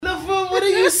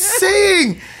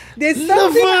There's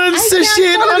something Laverne I says she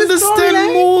can't ain't follow the understand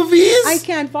storyline. movies. I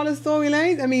can't follow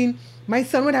storylines. I mean, my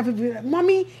son would have to be like,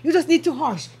 Mommy, you just need to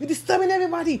hush. You're disturbing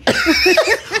everybody.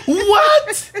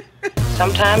 What?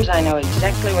 Sometimes I know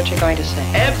exactly what you're going to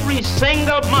say. Every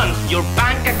single month, your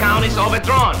bank account is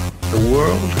overdrawn. The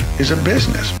world is a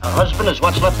business. A husband is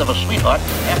what's left of a sweetheart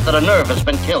after a nerve has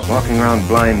been killed. Walking around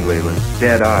blindly with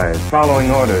dead eyes, following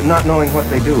orders, not knowing what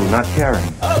they do, not caring.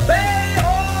 Obey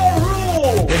all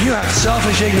rules. If you have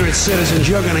selfish, ignorant citizens,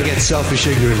 you're going to get selfish,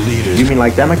 ignorant leaders. You mean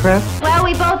like Democrats? Well,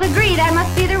 we both agree that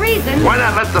must be the reason. Why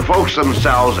not let the folks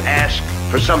themselves ask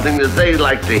for something that they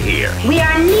like to hear? We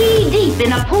are knee-deep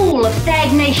in a pool of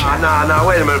stagnation. No,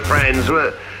 wait a minute, friends.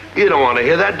 You don't want to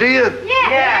hear that, do you?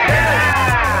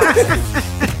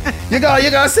 You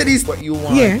gotta say this what you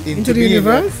want into the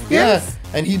universe. Yes.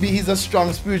 Yeah. And he's a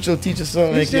strong spiritual teacher,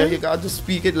 so like sure? you gotta just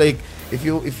speak it like if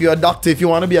you're a doctor, if you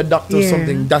want to be a doctor or Yeah.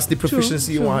 something, that's the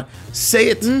proficiency you want. Say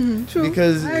it. True.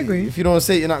 Because I agree. if you don't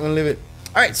say it, you're not gonna live it.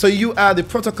 Alright, so you are the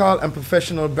protocol and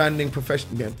professional branding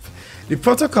professional. The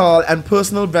Protocol and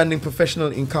Personal Branding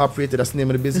Professional Incorporated, that's the name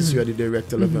of the business. You are the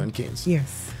director, Laverne Keynes.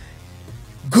 Yes.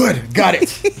 Good, got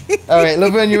it. All right,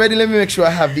 Laverne, you ready? Let me make sure I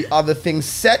have the other things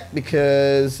set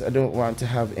because I don't want to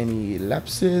have any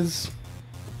lapses.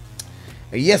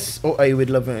 Yes, OI with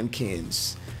Laverne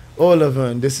Keynes. Oh,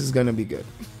 Laverne, this is going to be good.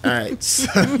 All right. So,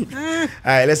 all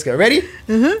right, let's go. Ready?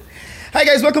 Hi,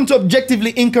 guys. Welcome to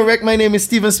Objectively Incorrect. My name is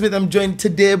Stephen Smith. I'm joined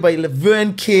today by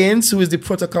Laverne Keynes, who is the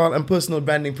Protocol and Personal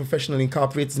Branding Professional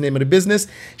Incorporated, the name of the business.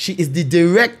 She is the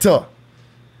director.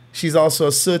 She's also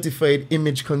a certified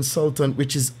image consultant,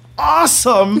 which is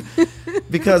awesome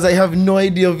because I have no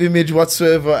idea of image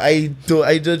whatsoever. I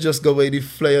just go by the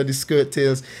fly or the skirt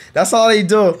tails. That's all I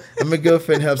do. And my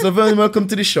girlfriend helps. Laverne, welcome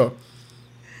to the show.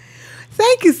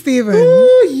 Thank you, Stephen.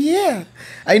 Oh, yeah.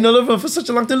 I know Laverne for such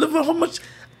a long time. Laverne, how much?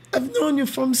 I've known you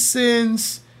from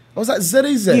since, was that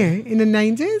ZAZ? Yeah, in the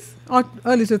 90s or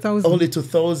early 2000s. Early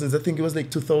 2000s. I think it was like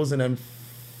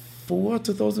 2004,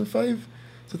 2005?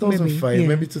 2005,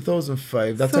 maybe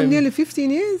 2005. That so time. nearly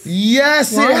 15 years?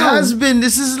 Yes, Wow. it has been.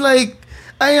 This is like,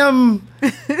 I am,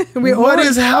 We're what old.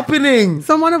 is happening?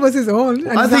 So one of us is old.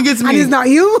 And I think it's me. And it's not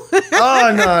you?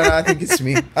 Oh, no, I think it's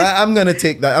me. I'm going to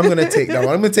take that. I'm going to take that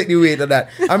one. I'm going to take the weight of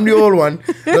that. I'm the old one.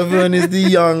 Laverne is the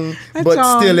young,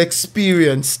 but still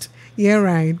experienced. Yeah,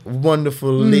 right.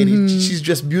 Wonderful lady. She's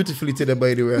dressed beautifully today,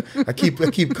 by the way. I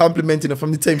keep complimenting her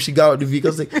from the time she got out the vehicle.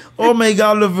 I was like, oh my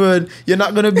God, Laverne, you're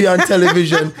not going to be on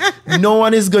television. No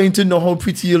one is going to know how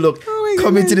pretty you look.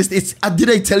 Come into this. Did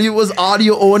I tell you it was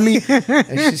audio only?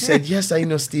 And she said, yes, I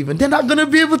know, Stephen. They're not going to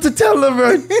be able to tell,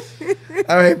 Laverne.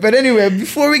 All right. But anyway,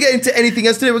 before we get into anything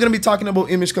else, today we're going to be talking about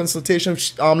image consultation.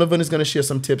 Laverne is going to share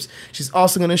some tips. She's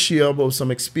also going to share about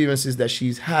some experiences that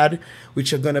she's had,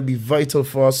 which are going to be vital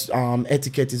for us.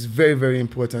 Etiquette is very, very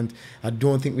important. I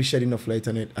don't think we shed enough light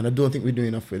on it, and I don't think we do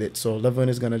enough with it. So Laverne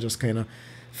is going to just kind of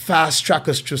fast track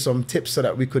us through some tips so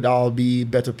that we could all be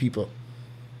better people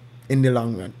in the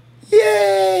long run.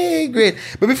 Yay! Great.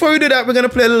 But before we do that, we're going to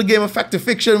play a little game of fact or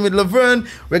fiction with Laverne.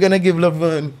 We're going to give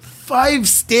Laverne 5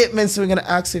 statements. We're going to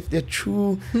ask if they're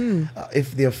true,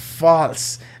 if they're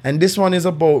false. And this one is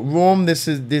about Rome. That's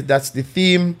the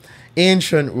theme,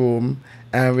 ancient Rome.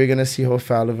 And we're going to see how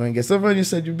far Laverne gets. Laverne, you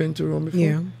said you've been to Rome before?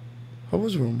 Yeah. How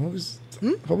was Rome? How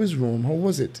is Rome? How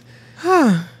was it?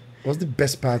 What's the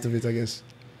best part of it, I guess?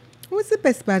 What's the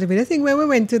best part of it? I think when we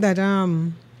went to that,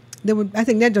 I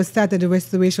think they just started the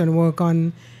restoration work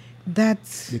on that.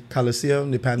 The Colosseum,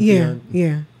 the Pantheon.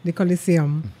 Yeah, the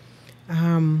Colosseum.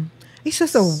 It's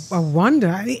just a wonder.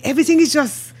 I mean, everything is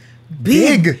just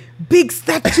big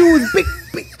statues,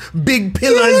 big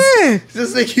pillars. Yeah.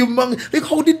 Just like humongous. Like,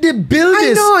 how did they build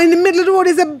this? I know, in the middle of the road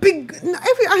is a big,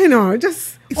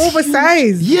 just it's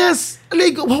oversized. Huge. Yes.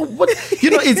 Like, what?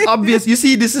 It's obvious. You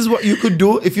see, this is what you could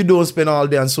do if you don't spend all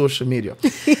day on social media.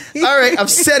 All right, I've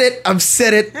said it.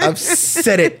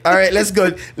 All right, let's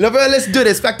go. Let's do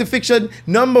this. Fact or fiction,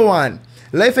 number 1.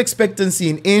 Life expectancy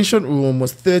in ancient Rome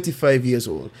was 35 years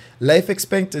old. Life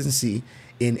expectancy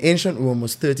in ancient Rome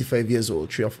was 35 years old.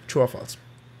 True or false?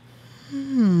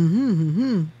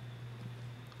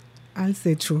 I'll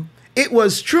say true. It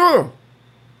was true.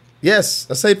 Yes,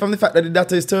 aside from the fact that the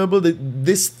data is terrible,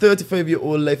 this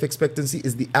 35-year-old life expectancy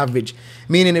is the average,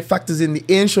 meaning it factors in the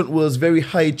ancient world's very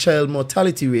high child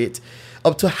mortality rate.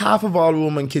 Up to half of all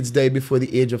Roman kids died before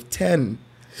the age of 10.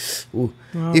 Ooh.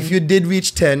 Wow. If you did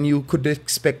reach 10, you could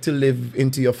expect to live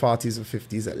into your 40s or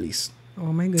 50s at least.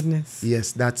 Oh my goodness.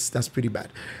 Yes, that's pretty bad.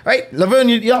 All right, Laverne,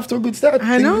 you're off to a good start.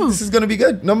 I know. This is going to be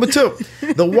good. Number 2,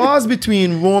 the wars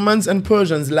between Romans and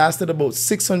Persians lasted about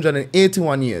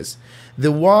 681 years.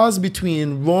 The wars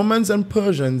between Romans and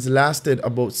Persians lasted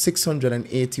about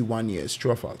 681 years.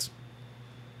 True or false?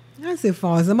 I say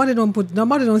false. Nobody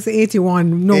don't say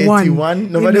 81. No 81?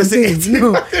 one. Nobody no say 81.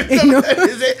 No.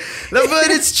 But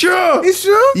it's true. It's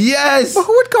true? Yes. But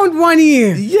who would count 1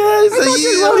 year? Yes. I thought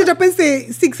you round it up and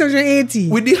say 680.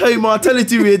 With the high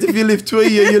mortality rate, if you live to a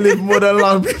year, you live more than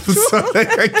long people. So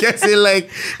like, I guess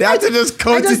they have to just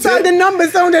count it. I just thought the number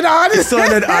sounded odd. It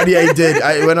sounded odd. Yeah, it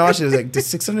did. When I watched it, I was like, the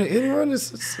 681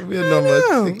 is a weird number. It's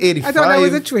like 85. I thought that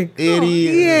was a trick. 80.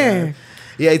 Oh, yeah.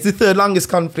 Yeah, it's the third longest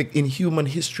conflict in human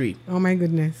history. Oh my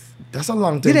goodness. That's a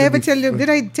long time. Did I ever tell you?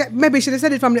 Maybe I should have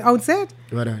said it from the outset?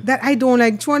 What? That I don't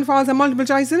like true and false and multiple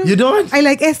choice. You don't? I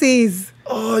like essays.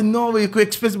 Oh, no, you could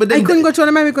express, but then I couldn't go to an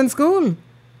American school.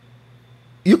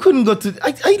 You couldn't go to.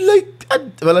 I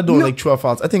don't like true or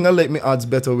false. I think I like my odds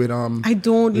better with I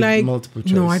don't like multiple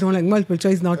choice. No, I don't like multiple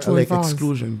choice. Not true I like and false.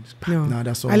 exclusion. No, nah,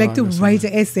 that's all. I like to write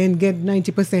an essay and get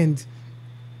 90%.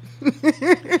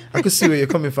 I could see where you're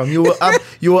coming from. You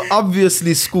were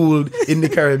obviously schooled in the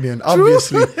Caribbean.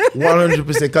 Obviously,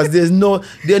 100%. Because there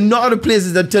are no other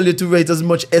places that tell you to write as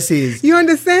much essays. You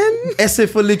understand? Essay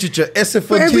for literature, essay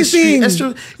for everything.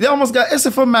 history. They almost got essay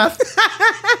for math.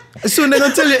 Soon they're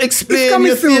gonna tell you explain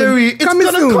your soon. theory. It's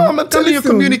gonna come. I'm telling you,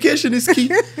 soon. communication is key.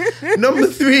 Number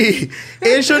 3,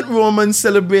 ancient Romans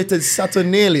celebrated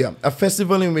Saturnalia, a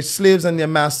festival in which slaves and their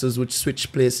masters would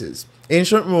switch places.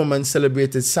 Ancient Romans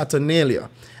celebrated Saturnalia,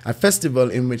 a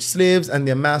festival in which slaves and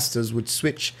their masters would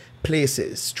switch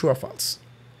places. True or false?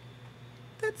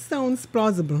 That sounds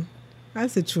plausible. I'll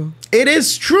say true. It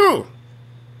is true.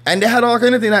 And they had all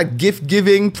kind of things like gift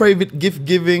giving, private gift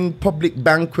giving, public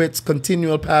banquets,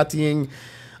 continual partying,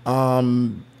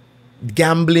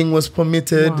 gambling was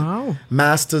permitted. Wow.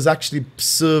 Masters actually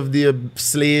served their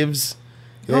slaves.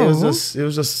 Yeah, it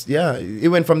was just, it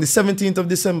went from the 17th of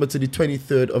December to the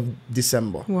 23rd of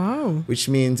December. Wow. Which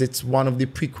means it's one of the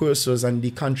precursors and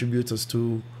the contributors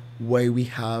to why we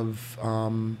have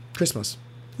Christmas.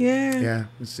 Yeah. Yeah,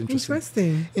 it's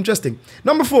interesting. Interesting.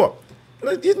 Number 4.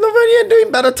 You're not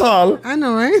doing bad at all. I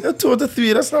know, right? 2 out of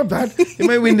 3, that's not bad. You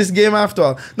might win this game after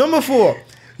all. Number 4.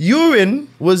 Urine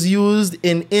was used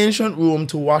in ancient Rome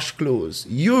to wash clothes.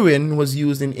 Urine was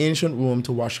used in ancient Rome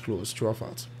to wash clothes. True or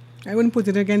false? I wouldn't put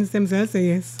it against them, so I'll say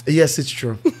yes. Yes, it's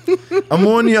true.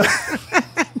 Ammonia.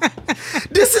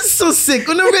 This is so sick.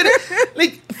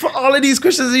 Like, for all of these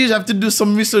questions, you have to do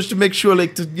some research to make sure,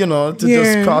 like, just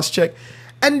cross-check.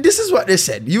 And this is what they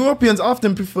said. Europeans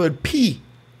often preferred pee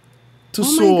to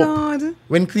soap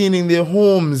when cleaning their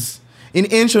homes. In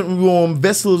ancient Rome,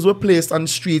 vessels were placed on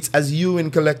streets as urine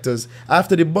collectors.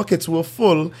 After the buckets were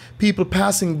full, people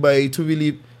passing by to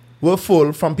relieve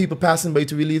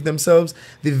themselves,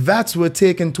 the vats were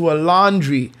taken to a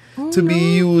laundry to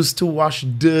be used to wash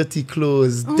dirty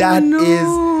clothes.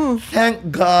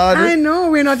 Thank God. I know,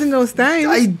 we're not in those times.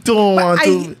 I don't want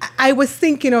to. I was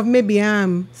thinking of maybe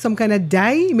some kind of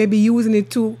dye, maybe using it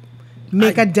to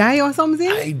make a dye or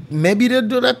something. Maybe they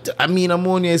do that. I mean,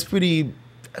 ammonia is pretty...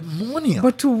 Ammonia?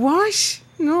 But to wash?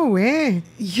 No way.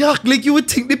 Yuck, like you would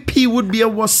think the pee would be a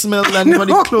worse smell than for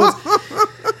the clothes.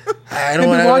 I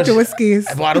don't know. Water was scarce.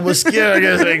 Water was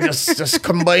scarce. Just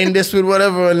combine this with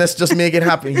whatever and let's just make it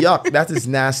happen. Yuck, that is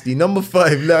nasty. Number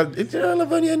 5. If you're not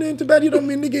too bad, you don't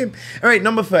win the game. All right,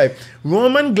 number 5.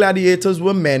 Roman gladiators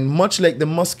were men much like the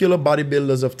muscular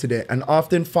bodybuilders of today and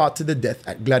often fought to the death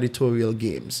at gladiatorial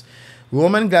games.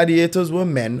 Roman gladiators were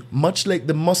men much like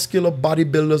the muscular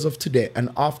bodybuilders of today and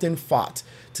often fought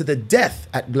to the death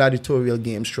at gladiatorial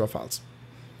games. True or false?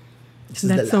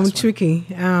 That sounds tricky.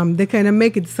 They kind of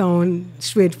make it sound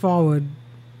straightforward,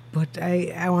 but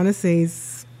I want to say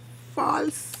it's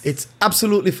false. It's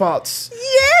absolutely false.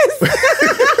 Yes!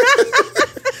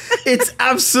 It's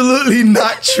absolutely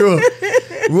not true.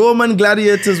 Roman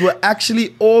gladiators were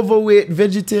actually overweight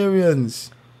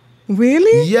vegetarians.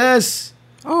 Really? Yes.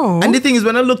 Oh. And the thing is,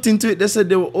 when I looked into it, they said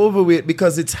they were overweight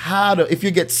because it's harder if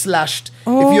you get slashed.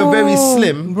 If you're very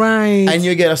slim and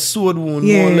you get a sword wound,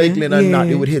 more likely than not,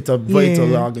 it would hit a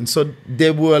vital organ. So they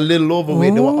were a little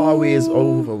overweight. They were always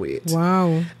overweight.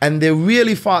 Wow. And they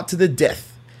really fought to the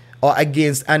death or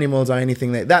against animals or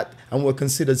anything like that and were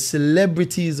considered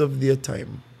celebrities of their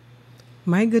time.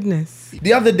 My goodness.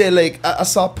 The other day, like, I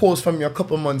saw a post from you a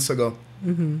couple months ago.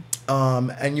 Mm-hmm.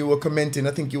 And you were commenting,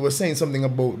 I think you were saying something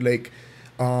about, like,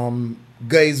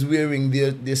 guys wearing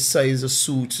their size of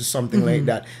suits or something like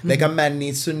that. Like a man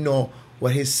needs to know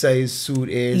what his size suit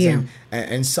is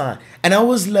and so on. And I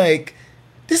was like,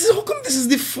 how come this is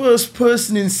the first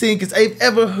person in Sinkers I've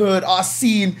ever heard or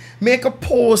seen make a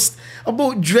post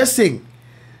about dressing?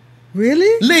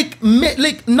 Really?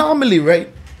 Like normally, right?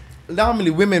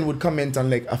 normally women would comment on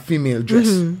like a female dress.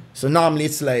 So normally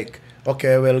it's like,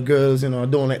 okay, well, girls,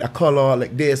 don't like the color,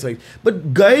 like this, like.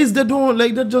 But guys, they don't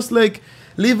like. They just like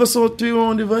leave us out to your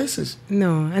own devices.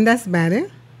 No, and that's bad, eh?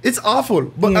 It's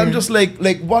awful. But I'm just like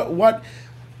what?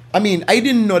 I mean, I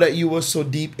didn't know that you were so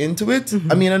deep into it.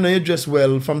 I mean, I know you dress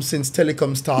well from since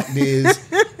Telecom Start days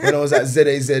when I was at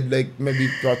ZAZ, like maybe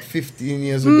about 15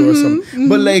 years ago or something.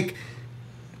 But like,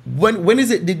 when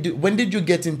did you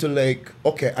get into like,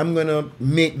 okay, I'm gonna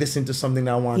make this into something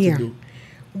that I want to do?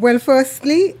 Well,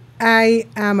 firstly, I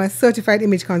am a certified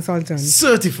image consultant.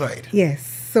 Certified? Yes.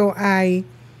 So I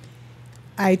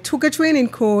took a training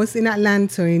course in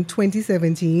Atlanta in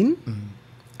 2017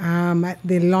 at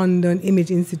the London Image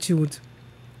Institute.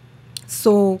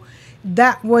 So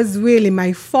that was really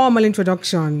my formal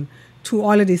introduction to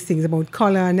all of these things about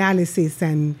color analysis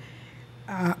and,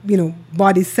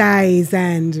 body size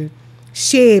and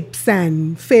shapes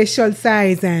and facial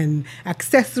size and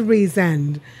accessories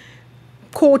and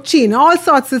coaching, all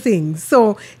sorts of things.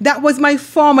 So that was my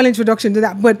formal introduction to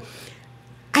that. But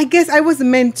I guess I was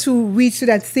meant to reach to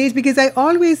that stage because I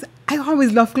always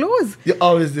love clothes. You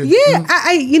always did? Yeah.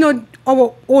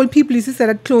 Our old people used to say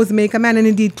that clothes make a man, and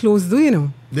indeed clothes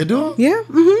do, They do? Yeah.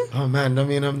 Oh man, I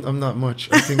mean, I'm not much.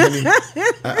 I think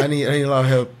I need a lot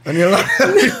of help. I need a lot of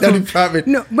help in that department.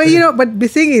 No, but but the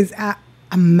thing is,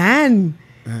 a man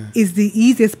is the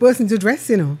easiest person to dress,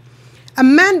 A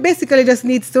man basically just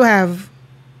needs to have,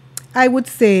 I would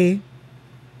say,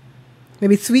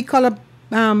 maybe 3 color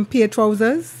pair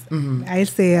trousers. I'll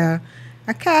say a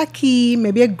khaki,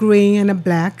 maybe a gray and a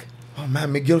black. Oh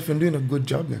man, my girlfriend doing a good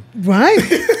job then.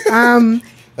 Right.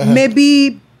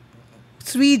 Maybe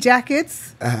 3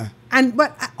 jackets.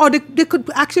 Or they could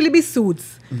actually be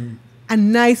suits. A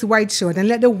nice white shirt, and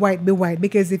let the white be white,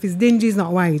 because if it's dingy, it's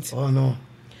not white. Oh no.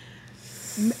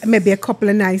 Maybe a couple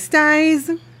of nice ties.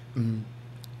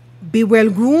 Be well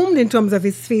groomed in terms of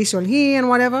his facial hair and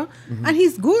whatever, and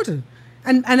he's good.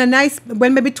 And a nice,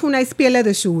 maybe 2 nice pair of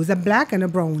leather shoes, a black and a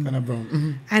brown.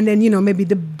 And then, maybe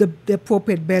the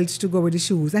appropriate belt to go with the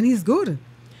shoes, and he's good.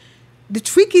 The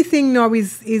tricky thing now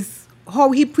is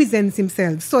how he presents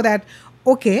himself, so that,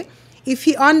 okay, if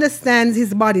he understands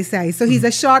his body size, so he's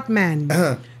a short man,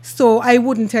 so I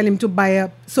wouldn't tell him to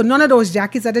buy so none of those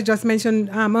jackets that I just mentioned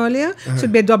earlier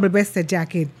should be a double-breasted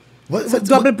jacket.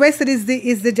 Double-breasted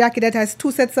is the jacket that has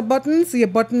 2 sets of buttons. So you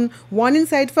button one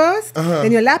inside first,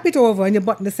 then you lap it over and you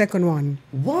button the second one.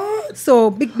 What? So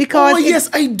because yes,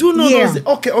 I do know those.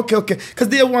 Okay. Because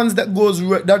they're ones that go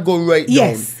right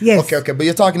down. Yes. Okay. But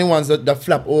you're talking the ones that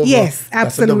flap over. Yes,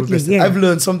 absolutely. Yeah. I've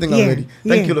learned something already.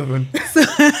 Thank you, Laverne.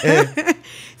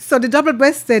 So the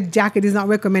double-breasted jacket is not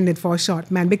recommended for a short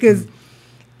man because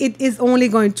it is only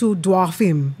going to dwarf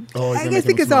him. I guess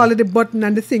because all of the button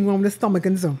and the thing around the stomach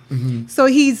and so. So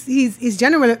he's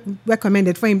generally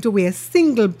recommended for him to wear a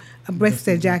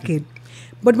single-breasted jacket.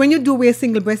 But when you do wear a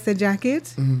single-breasted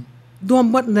jacket,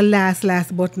 don't button the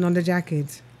last button on the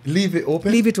jacket. Leave it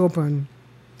open? Leave it open.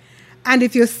 And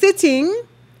if you're sitting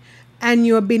and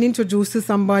you're being introduced to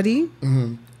somebody,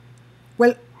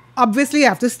 well, obviously you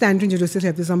have to stand to introduce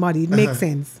yourself to somebody. It makes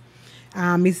sense.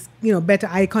 It's better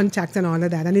eye contact and all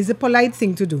of that, and it's a polite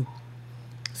thing to do.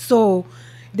 So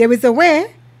there is a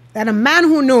way that a man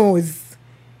who knows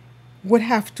would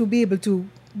have to be able to,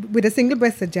 with a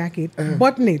single-breasted jacket,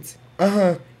 button it.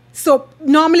 So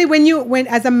normally when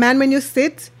as a man when you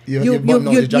sit,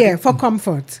 you for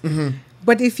comfort.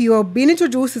 But if you are being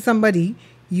introduced to somebody,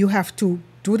 you have to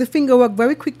do the finger work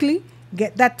very quickly,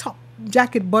 get that top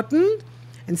jacket buttoned,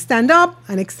 and stand up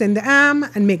and extend the arm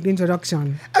and make the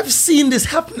introduction. I've seen this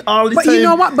happen all the time. But you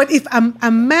know what? But if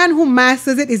a man who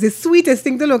masters it is the sweetest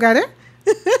thing to look at,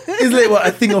 It's like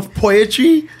a thing of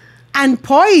poetry? And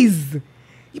poise.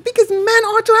 Because men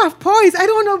ought to have poise. I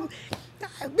don't know.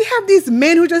 We have these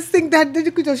men who just think that they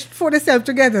could just throw themselves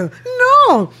together.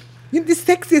 No. The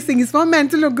sexiest thing is for a man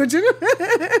to look good, And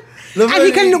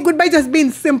he can look good by just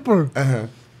being simple.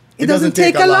 It doesn't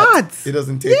take a lot. It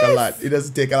doesn't take a lot. It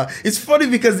doesn't take a lot. It's funny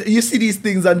because you see these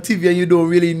things on TV and you don't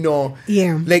really know.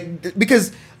 Yeah. Like,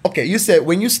 because, okay, you said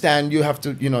when you stand, you have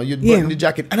to, you button the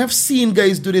jacket. And I've seen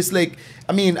guys do this, like,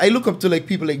 I mean, I look up to, like,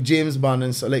 people like James Bond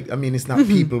and so, like, I mean, it's not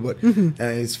people, but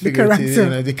it's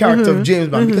figurative. The character of James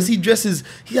Bond. Because he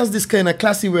has this kind of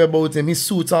classy way about him. His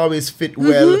suits always fit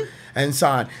well and so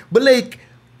on. But, like,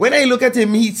 when I look at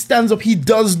him, he stands up, he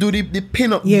does do the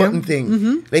pin-up button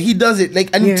thing. Like, he does it,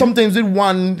 like, and sometimes with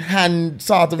one hand,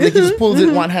 sort of, like, he just pulls it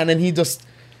with one hand and he just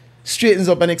straightens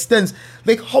up and extends.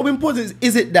 Like, how important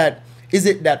is it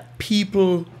that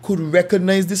people could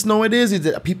recognize this nowadays? Is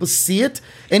it that people see it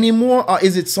anymore? Or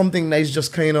is it something that is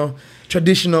just kind of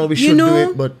traditional, we should do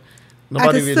it, but...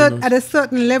 Nobody really knows. At a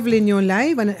certain level in your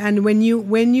life, and when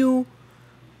you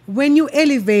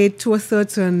elevate to a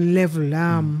certain level,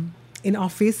 in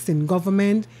office, in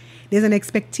government, there's an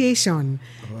expectation.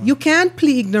 Wow. You can't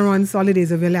plead ignorance all the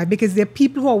days of your life because there are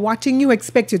people who are watching you,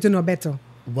 expect you to know better.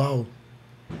 Wow.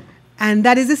 And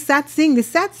that is a sad thing. The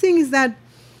sad thing is that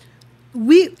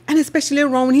and especially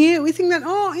around here, we think that,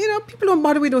 people don't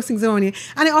bother with those things around here.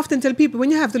 And I often tell people,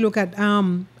 when you have to look at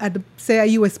say, a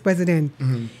U.S. president,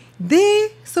 they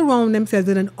surround themselves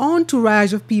with an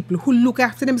entourage of people who look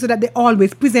after them so that they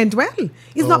always present well.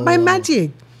 It's not by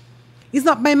magic. It's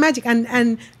not by magic.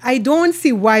 And I don't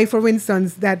see why, for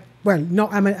instance,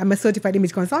 I'm a certified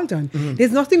image consultant.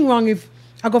 There's nothing wrong if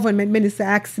a government minister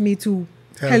asks me to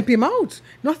help him out.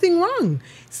 Nothing wrong.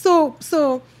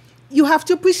 So you have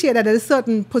to appreciate that at a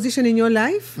certain position in your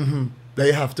life, that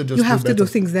you have to just do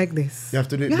things like this. You have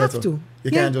to do it you better. Have to.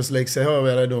 You can't just say, oh,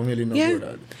 well, I don't really know about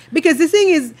that. Because the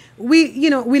thing is, we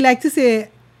like to say,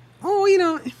 we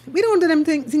don't do them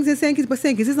things in St. Kitts, but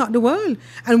St. Kitts is not the world.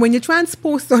 And when you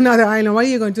transpose to another island, what are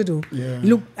you going to do? Yeah.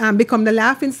 Look, become the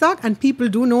laughing stock, and people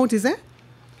do notice,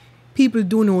 People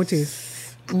do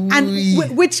notice. Ooh. And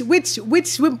which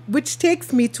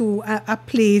takes me to a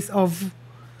place of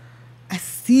a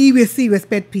serious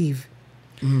pet peeve.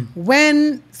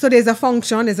 So there's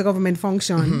a government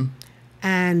function,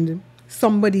 and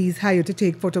somebody's hired to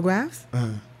take photographs,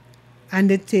 and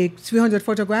they take 300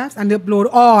 photographs and they upload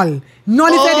all.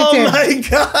 None is edited. Oh my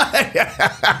God.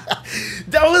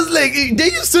 That was they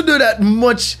used to do that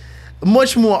much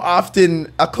more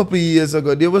often a couple of years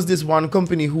ago. There was this one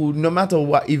company who, no matter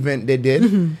what event they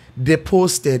did, they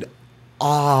posted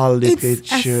all the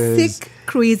pictures. It's a sick,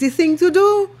 crazy thing to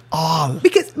do. All.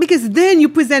 Because then you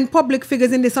present public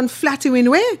figures in this unflattering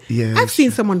way. Yes. I've seen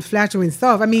some unflattering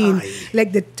stuff. I mean,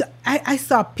 I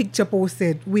saw a picture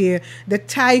posted where the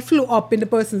tie flew up in the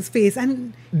person's face,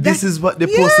 and this is what they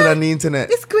posted on the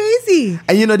internet. It's crazy.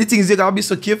 And the thing is, you gotta be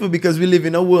so careful because we live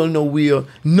in a world now where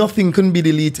nothing can be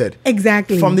deleted.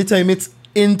 Exactly. From the time it's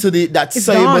into that it's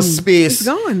cyberspace. It's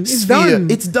gone. It's sphere. done.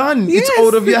 It's done. Yes. It's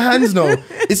out of your hands now.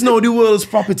 It's now the world's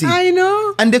property. I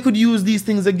know. And they could use these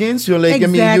things against you.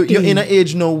 Exactly. You're in an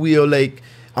age now where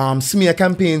smear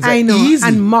campaigns are easy.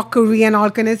 And mockery and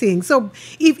all kind of things. So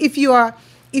if you are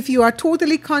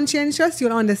totally conscientious,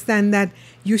 you'll understand that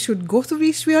you should go through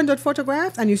these 300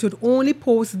 photographs and you should only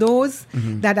post those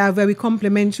that are very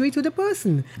complimentary to the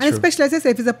person. And especially, as I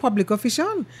said, if it's a public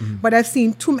official. But I've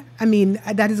seen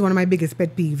that is one of my biggest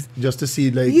pet peeves. Just to see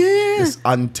this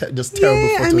just terrible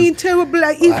photos. I mean, terrible.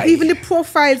 Even the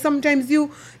profile, sometimes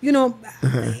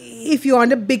if you're on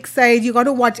the big side, you got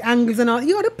to watch angles and all.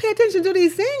 You got to pay attention to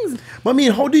these things. But I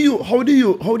mean, how do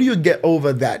you get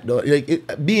over that though?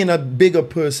 Being a bigger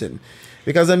person.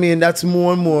 Because that's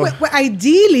more and more. Well,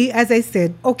 ideally, as I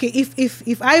said, okay,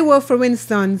 if I were, for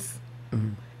instance,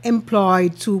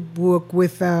 employed to work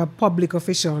with a public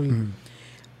official,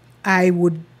 I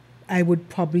would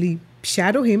probably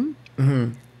shadow him,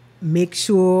 make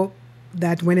sure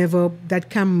that whenever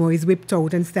that camera is whipped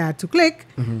out and start to click,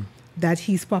 that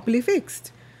he's properly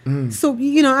fixed. So,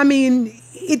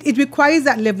 it requires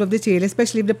that level of detail,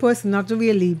 especially if the person not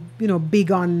really,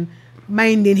 big on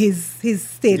minding his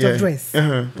state of dress.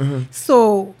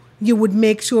 So you would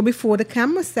make sure before the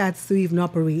camera starts to even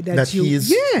operate that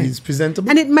he's presentable.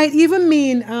 And it might even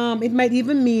mean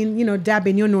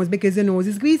dabbing your nose because your nose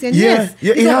is greasy. And it's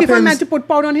okay for a man to put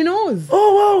powder on his nose.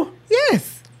 Oh wow.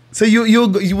 Yes. So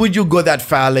would you go that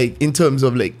far in terms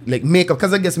of like makeup?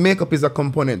 Because I guess makeup is a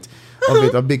component of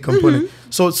it, a big component.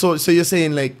 So you're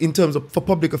saying in terms of for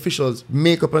public officials,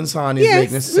 makeup and so on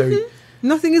is necessary.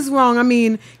 Nothing is wrong. I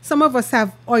mean, some of us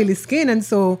have oily skin, and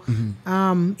so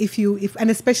and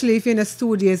especially if you're in a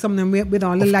studio, something with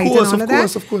all the light and all of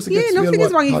that. Of course, nothing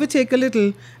is wrong if you take a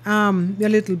little your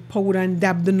little powder and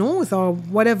dab the nose or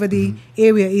whatever the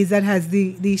area is that has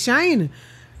the shine.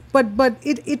 But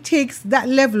it takes that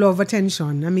level of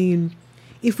attention. I mean,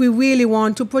 if we really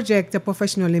want to project a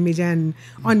professional image and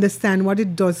understand what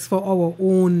it does for our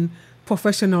own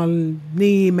professional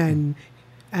name and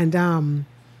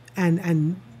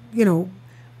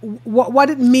what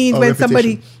it means when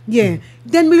somebody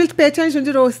then we will pay attention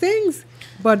to those things.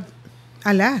 But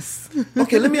alas.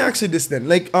 Okay, let me ask you this then.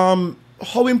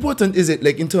 How important is it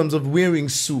in terms of wearing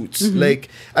suits?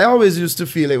 I always used to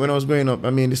feel when I was growing up,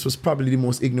 this was probably the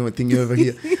most ignorant thing you ever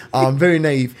hear. Very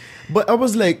naive. But I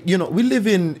was we live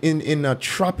in a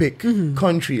tropic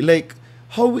country.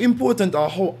 how important or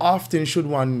how often should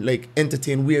one like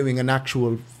entertain wearing an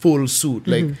actual full suit,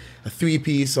 like a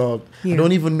 3-piece, or I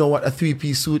don't even know what a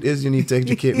 3-piece suit is. You need to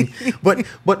educate me. But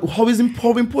how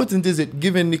important is it,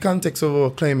 given the context of our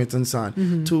climate and so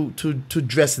on, to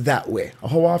dress that way?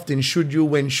 How often should you?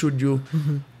 When should you?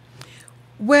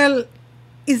 Well,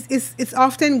 it's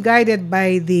often guided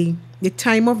by the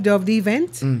time of the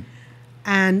event,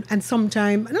 and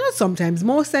sometimes,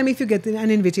 most time, if you get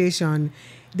an invitation,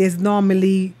 there's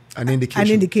normally an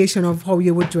indication of how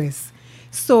you would dress.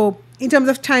 So in terms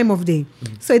of time of day,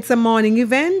 so it's a morning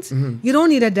event. You don't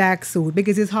need a dark suit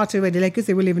because it's hot already. Like you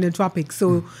say, we live in the tropics,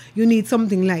 so you need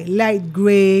something like light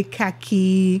gray,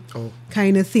 khaki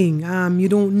kind of thing. You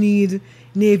don't need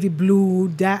navy blue,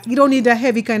 dark. You don't need a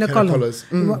heavy kind of color. Colors.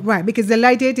 Right, because the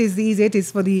lighter it is, the easier it is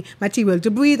for the material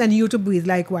to breathe and you to breathe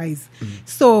likewise.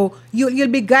 So you'll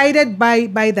be guided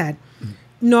by that.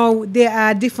 Now, there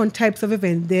are different types of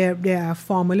events. There are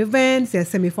formal events, there are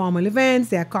semi-formal events,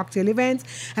 there are cocktail events,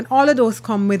 and all of those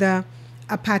come with a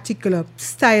particular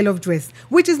style of dress,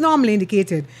 which is normally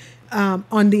indicated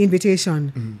on the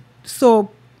invitation.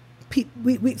 So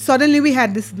we suddenly we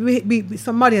had this.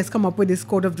 Somebody has come up with this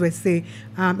code of dress, say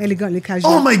elegantly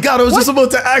casual. Oh my God! I was just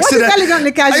about to ask you that. What is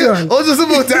elegantly casual? I was just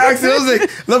about to ask you. I was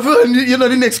like, Laverne, you know,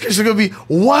 the next question gonna be,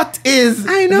 what is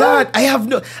that?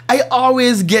 I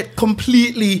always get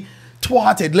completely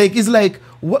twatted. Like, it's like,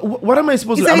 what am I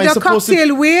supposed to do? It's either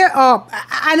cocktail wear or,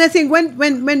 and I think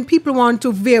when people want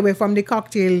to veer away from the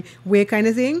cocktail wear kind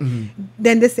of thing,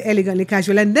 then they say elegantly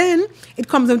casual, and then it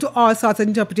comes down to all sorts of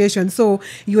interpretations. So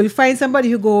you will find somebody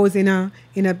who goes in a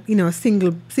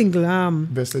single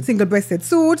breasted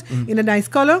suit in a nice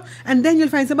color, and then you'll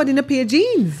find somebody in a pair of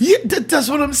jeans. Yeah, that's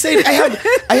what I'm saying.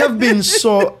 I have been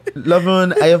so,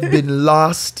 Laverne, I have been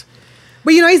lost.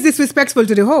 But you know, it's disrespectful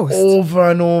to the host.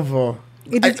 Over and over.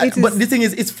 But the thing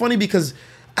is, it's funny because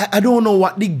I don't know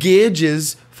what the gauge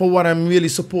is for what I'm really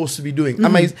supposed to be doing.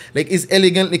 Am I like, is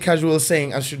elegantly casual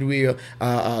saying I should wear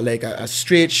like a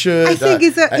straight shirt? I think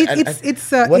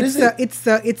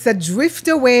it's a drift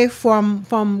away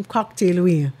from cocktail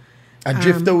wear. A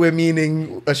drift away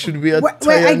meaning I should wear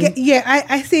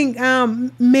I think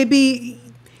maybe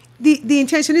the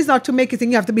intention is not to make you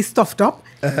think you have to be stuffed up,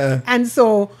 and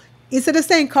so instead of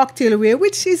saying cocktail wear,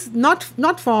 which is not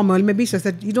formal, maybe it's just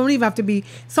that you don't even have to be,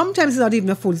 sometimes it's not even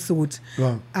a full suit.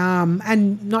 Wow.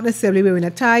 And not necessarily wearing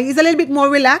a tie. It's a little bit more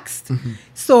relaxed.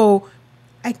 So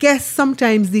I guess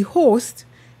sometimes the host,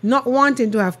 not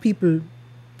wanting to have people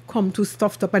come too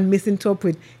stuffed up and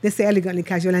misinterpret, they say elegantly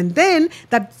casual. And then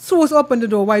that throws open the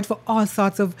door wide for all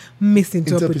sorts of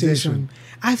misinterpretation.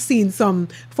 I've seen some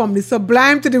from the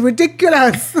sublime to the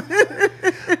ridiculous.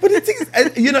 But the thing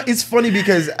is, you know, it's funny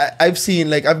because I've seen,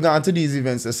 like, I've gone to these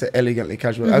events that say elegantly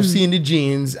casual. I've seen the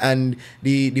jeans and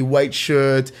the white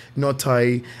shirt, no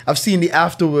tie. I've seen the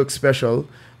after work special,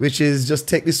 which is just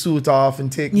take the suit off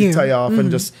and take the tie off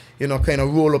and just, you know, kind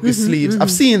of roll up your sleeves.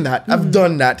 I've seen that. I've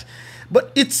done that.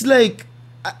 But it's like,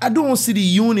 I don't see the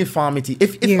uniformity.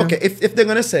 If they're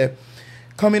going to say,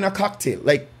 come in a cocktail,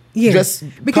 like, just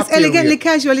because elegantly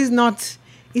casual is not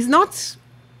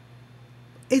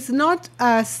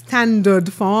a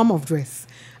standard form of dress.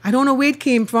 I don't know where it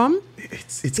came from.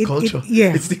 It's culture.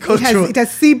 It's the culture. It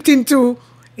has seeped into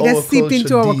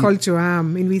our culture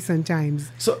in recent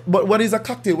times. So, but what is a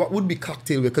cocktail? What would be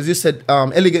cocktail wear? Because you said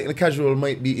elegantly casual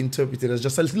might be interpreted as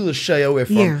just a little shy away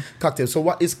from cocktail. So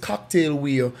what is cocktail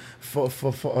wear for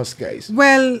us guys?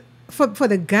 Well, for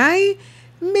the guy,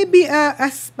 maybe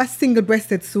a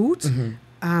single-breasted suit.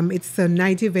 It's a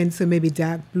night event, so maybe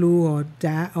dark blue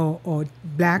or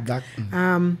black.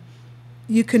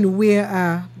 You can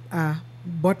wear a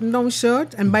button-down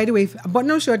shirt, and by the way, a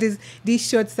button-down shirt is these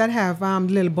shirts that have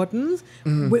little buttons,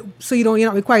 so you're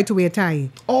not required to wear a tie.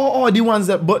 Oh, the ones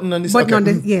that button on the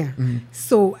button.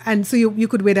 So you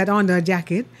could wear that under a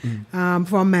jacket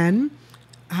for a man.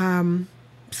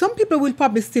 Some people will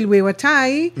probably still wear a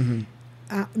tie.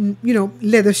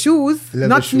 Leather shoes,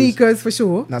 not sneakers for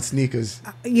sure. Not sneakers.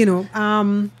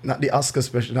 Not the Oscar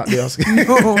special. Not the Oscar.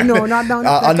 no, not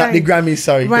not the Grammys.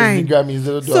 Sorry, right. The Grammys.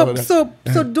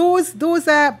 So those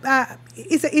are.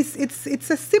 It's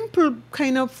a simple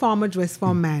kind of formal dress for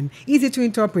a man, easy to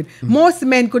interpret. Most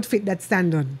men could fit that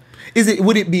standard.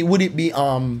 Would it be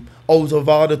out of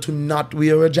order to not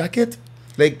wear a jacket?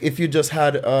 Like if you just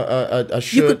had a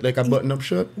shirt, like a button-up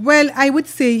shirt? Well, I would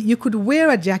say you could wear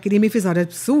a jacket even if it's not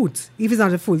a suit, if it's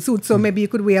not a full suit. So maybe you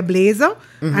could wear a blazer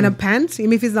and a pant,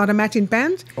 even if it's not a matching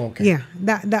pant. Okay. Yeah,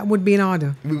 that would be in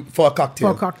order. For a cocktail?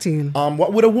 For a cocktail.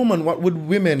 What would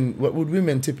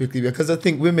women typically wear? Because I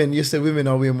think you say women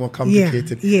are way more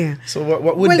complicated. Yeah. So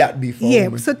what would that be for a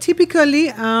woman? So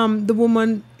typically the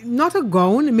woman, not a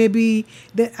gown, maybe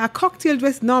a cocktail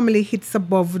dress normally hits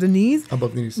above the knees.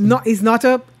 Above the knees. It's not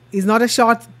a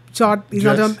short, it's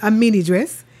not a mini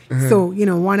dress. So,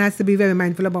 one has to be very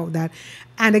mindful about that.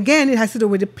 And again, it has to do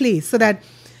with the place, so that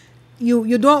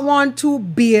you don't want to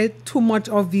bear too much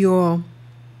of your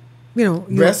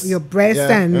breast, your breast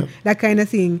and that kind of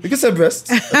thing. You can say breasts,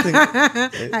 I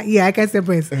think. Yeah, I can say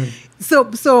breast.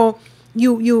 So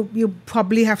you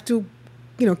probably have to,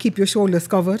 keep your shoulders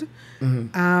covered.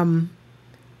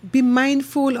 Be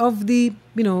mindful of the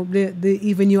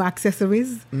even your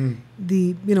accessories.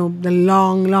 The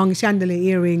long chandelier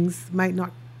earrings might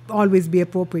not always be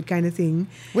appropriate, kind of thing.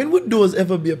 When would those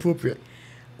ever be appropriate?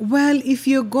 Well, if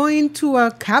you're going to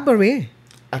a cabaret.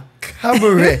 A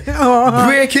cabaret?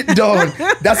 Break it down.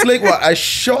 That's like what? A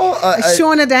show? A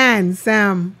show and a dance.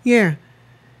 Yeah.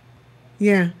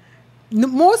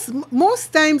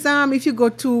 Most times, if you go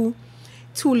to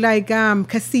like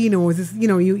casinos,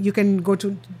 you can go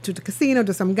to the casino,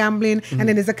 do some gambling, and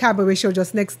then there's a cabaret show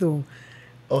just next door.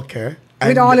 Okay.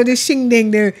 With all of the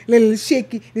shing-ding, the little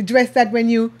shaky, the dress that when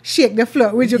you shake the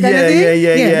floor, which you kind of thing.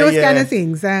 Those kind of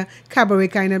things. Cabaret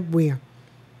kind of wear.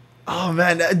 Oh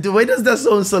man, the way does that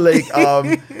sound so like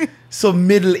so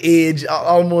middle age,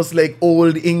 almost like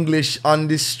old English on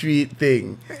the street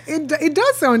thing? It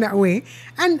does sound that way,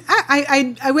 and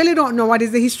I really don't know what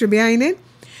is the history behind it,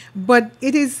 but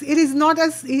it is not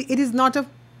a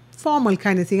formal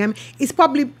kind of thing. I mean, it's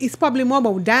probably more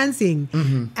about dancing,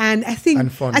 and I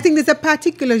think there's a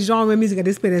particular genre of music that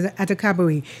is played at a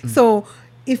cabaret. So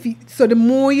the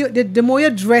more your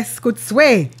dress could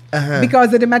sway,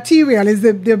 because of the material is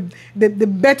the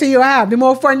better you have, the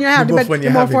more fun you have, the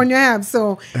more fun you have.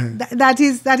 So that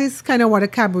is kind of what a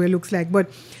cabaret looks like. But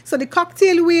so the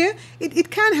cocktail wear, it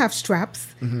can have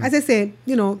straps. As I said,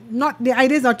 not the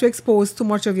idea is not to expose too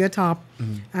much of your top,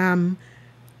 and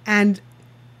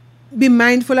be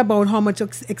mindful about how much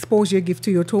exposure you give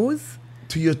to your toes.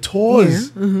 To your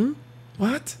toes? Yeah.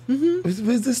 What?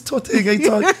 Where's this toe thing? I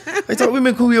thought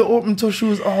women could wear open toe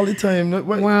shoes all the time.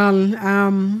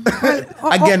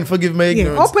 Again, forgive my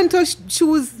ignorance. Yeah, open toe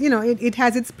shoes, it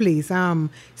has its place.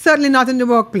 Certainly not in the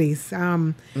workplace.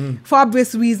 For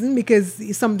obvious reason, because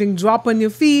if something drop on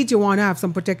your feet, you want to have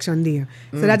some protection there.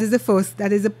 So that is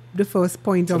the first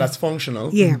point. So that's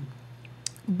functional. Yeah.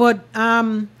 But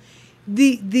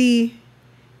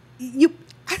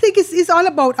I think it's all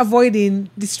about avoiding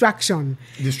distraction.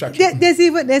 There's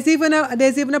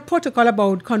even a protocol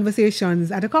about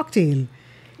conversations at a cocktail.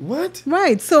 What?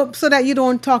 Right. So that you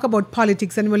don't talk about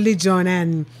politics and religion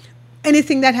and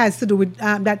anything that has to do with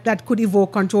that could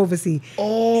evoke controversy.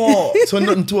 Oh, so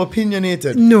nothing too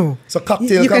opinionated. No. So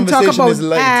cocktail you can conversation talk about is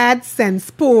light. ads and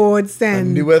sports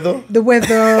and the weather.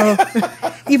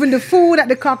 Even the food at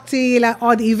the cocktail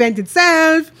or the event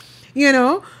itself.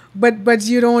 But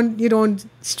you don't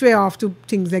stray off to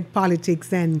things like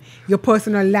politics and your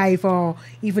personal life, or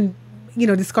even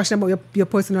discussion about your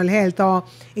personal health, or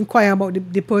inquire about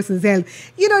the person's health.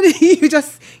 You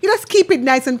just keep it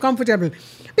nice and comfortable,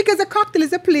 because a cocktail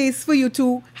is a place for you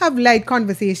to have light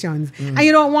conversations, and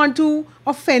you don't want to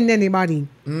offend anybody,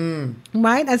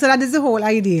 right? And so that is the whole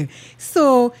idea.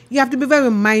 So you have to be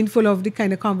very mindful of the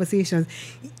kind of conversations.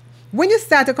 When you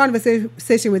start a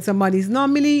conversation with somebody, it's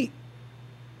normally,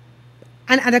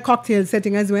 and at a cocktail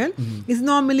setting as well, it's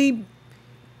normally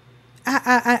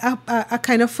a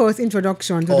kind of first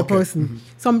introduction to the person.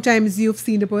 Sometimes you've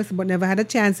seen the person but never had a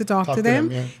chance to talk to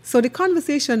them. So the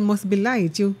conversation must be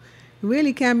light. You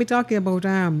really can't be talking about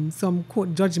some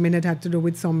court judgment that had to do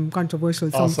with some controversial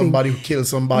something. Or somebody who killed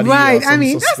somebody. Right. I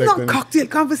mean, that's not cocktail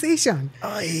conversation.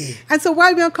 Aye. And so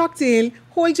while we're on cocktail,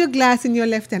 hold your glass in your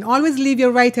left hand. Always leave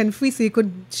your right hand free so you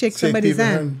could shake somebody's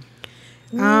hand.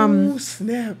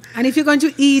 Snap. And if you're going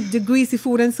to eat the greasy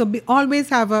food and so, always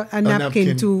have a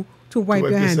napkin to wipe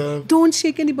your hand. Yourself. Don't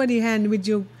shake anybody's hand with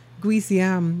your greasy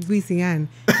hand.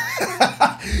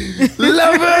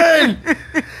 Laverne!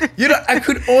 I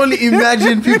could only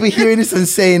imagine people hearing this and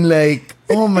saying like,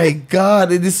 oh my God,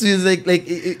 this is like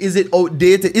is it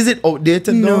outdated? Is it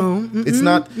outdated? No. It's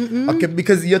not? Okay,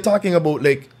 because you're talking about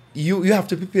like, you have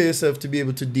to prepare yourself to be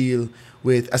able to deal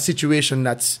with a situation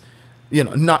that's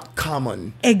not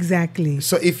common. Exactly.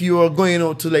 So if you are going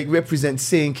out to like represent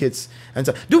St. Kitts and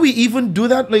so, do we even do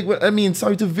that? Like, I mean,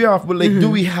 sorry to veer off, but like, do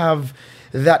we have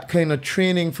that kind of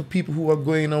training for people who are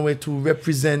going away to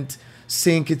represent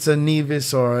St. Kitts and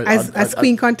Nevis or as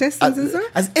queen contestants and so?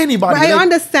 As anybody? But I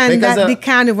understand like that the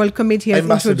carnival committee has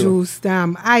ambassador. introduced.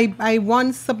 I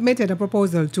once submitted a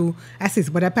proposal to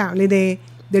assist, but apparently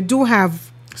they do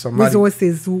have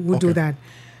resources who do that.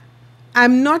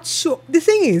 I'm not sure. The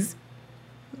thing is,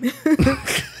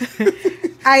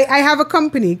 I have a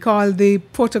company called the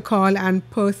Protocol and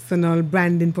Personal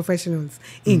Branding Professionals,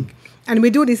 Inc. And we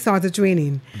do this sort of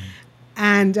training.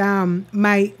 And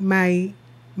my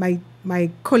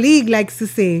colleague likes to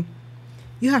say,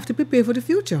 you have to prepare for the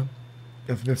future.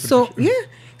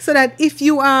 So that if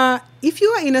you are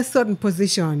in a certain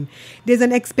position, there's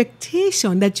an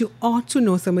expectation that you ought to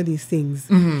know some of these things.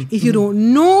 If you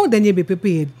don't know, then you'll be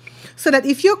prepared. So that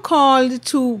if you're called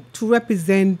to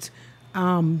represent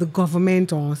the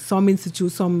government or some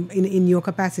institute, in your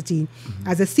capacity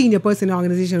as a senior person in an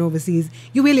organization overseas,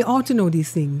 you really ought to know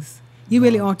these things. You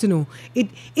really ought to know.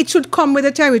 It should come with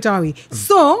the territory.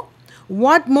 So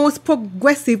what most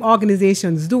progressive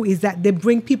organizations do is that they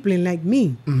bring people in like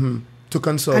me. To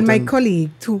consult. And my colleague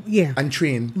to, and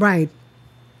train. Right.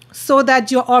 So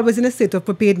that you're always in a state of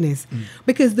preparedness.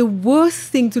 Because the worst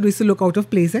thing to do is to look out of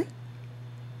place,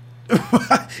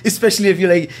 Especially if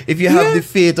you have the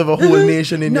fate of a whole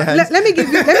nation in your hands. Let me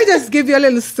just give you a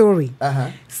little story.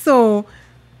 So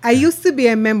I used to be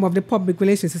a member of the Public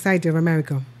Relations Society of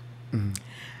America.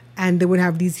 And they would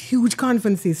have these huge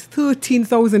conferences,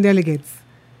 13,000 delegates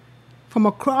from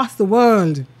across the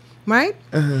world, right?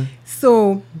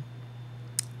 So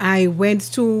I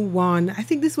went to one, I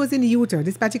think this was in Utah.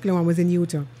 This particular one was in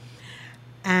Utah.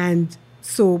 And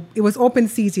so it was open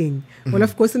seating. Well,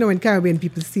 of course, when Caribbean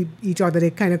people see each other, they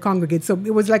kind of congregate. So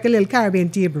it was like a little Caribbean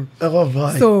table. Oh,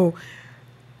 boy. So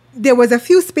there was a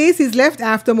few spaces left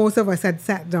after most of us had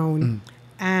sat down.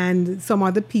 And some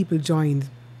other people joined.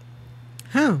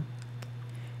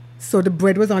 So the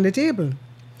bread was on the table.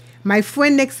 My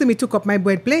friend next to me took up my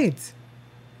bread plate.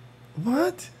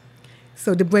 What?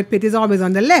 So the bread plate is always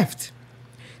on the left.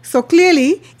 So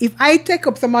clearly, if I take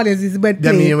up somebody else's bread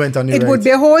plate, it would be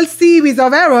a whole series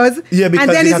of errors. Yeah, because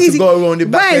and then you have to go around the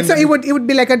back Right, end. so it would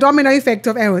be like a domino effect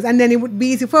of errors. And then it would be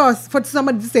easy for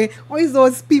somebody to say, it's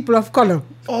those people of color.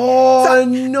 Oh,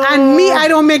 no. And me, I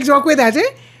don't make joke with that,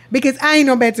 because I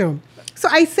know better. So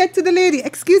I said to the lady,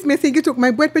 excuse me, I think you took my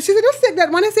bread plate. She said, just take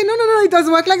that one. I said, no, it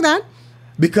doesn't work like that.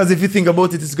 Because if you think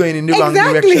about it, it's going in the wrong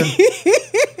direction.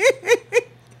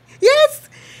 Yes.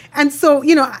 And so,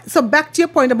 so back to your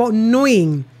point about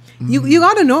knowing, you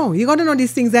got to know. You got to know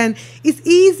these things. And it's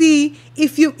easy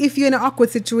if you're in an awkward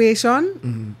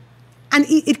situation, and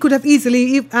it could have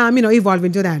easily, evolved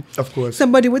into that. Of course.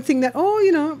 Somebody would think that,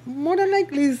 more than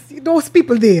likely is those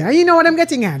people there. You know what I'm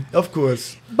getting at? Of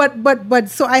course. But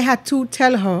so I had to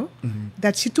tell her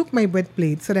that she took my bread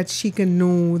plate so that she can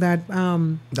know that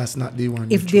that's not the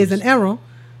one. If there's an error,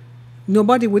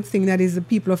 nobody would think that is the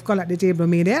people of color at the table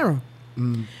made the error.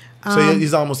 So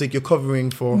it's almost like you're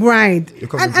covering for... Right.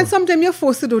 And sometimes you're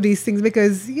forced to do these things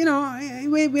because,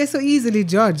 we're so easily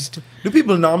judged. Do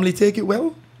people normally take it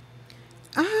well?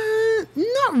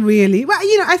 Not really. Well,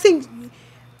 I think...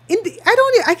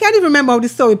 I can't even remember how the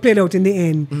story played out in the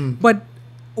end. But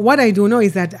what I do know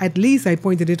is that at least I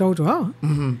pointed it out to her.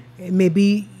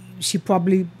 Maybe she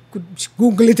probably could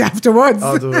Google it afterwards.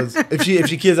 if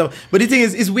she cares about. But the thing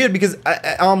is, it's weird because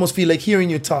I almost feel like hearing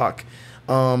you talk,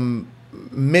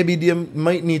 maybe there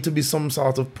might need to be some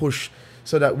sort of push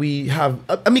so that we have.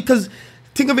 Because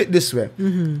think of it this way: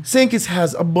 St. Kitts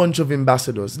has a bunch of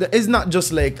ambassadors. It's not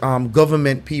just like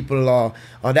government people or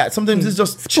that. Sometimes it's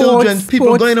just children,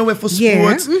 people going away for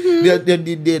sports.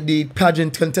 The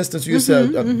pageant contestants you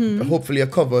said hopefully are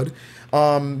covered.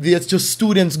 There's just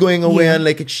students going away and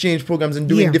like exchange programs and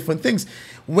doing different things.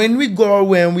 When we go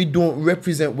away and we don't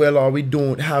represent well or we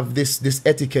don't have this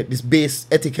etiquette, this base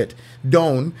etiquette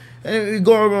down, and we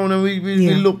go around and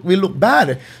we look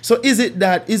bad. So is it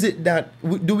that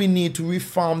do we need to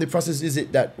reform the process? Is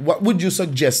it that what would you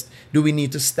suggest? Do we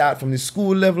need to start from the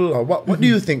school level or what do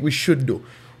you think we should do?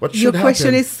 What should happen? Your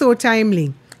question is so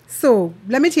timely. So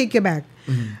let me take you back.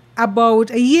 About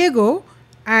a year ago,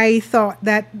 I thought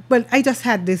that, I just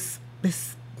had this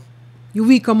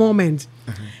eureka moment.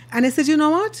 And I said, you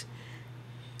know what?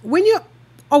 When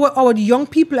our young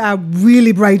people are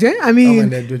really bright, I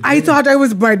mean, I thought I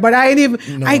was bright, but I didn't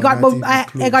even, I got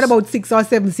about 6 or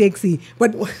 7 CXC,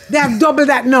 but they have double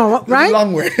that now, right?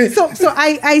 Long way. So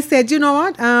I said, you know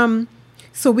what?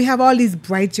 So we have all these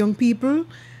bright young people.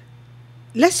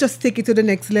 let's just take it to the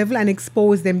next level and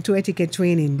expose them to etiquette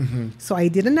training. Mm-hmm. So I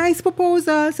did a nice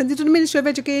proposal, sent it to the Ministry of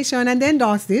Education, and they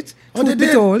endorsed it. Oh, they truth be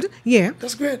did? told, yeah.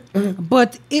 That's great.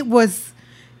 But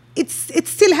it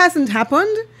still hasn't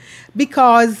happened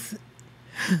because,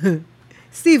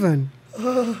 Stephen,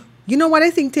 you know what I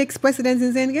think takes precedence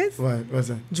in St. Kitts? What's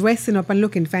that? Dressing up and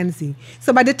looking fancy.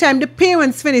 So by the time the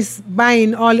parents finish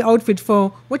buying all the outfit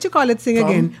for, what you call it thing Prom?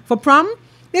 again? For prom,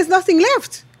 there's nothing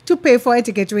left to pay for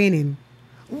etiquette training.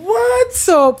 What?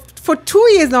 So for 2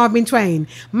 years now I've been trying.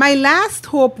 My last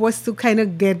hope was to kind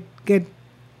of get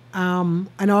an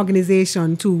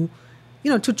organization to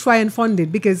try and fund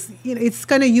it, because it's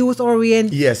kind of youth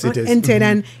oriented. Yes, it is.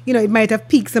 And it might have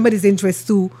piqued somebody's interest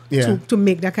to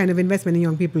make that kind of investment in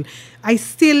young people. I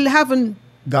still haven't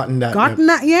gotten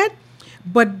that yet,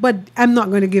 but I'm not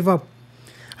going to give up.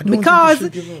 I don't because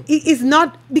think you should give up. it is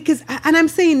not because, and I'm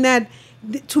saying that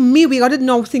to me, we got to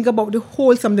now think about the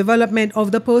wholesome development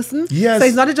of the person. Yes. So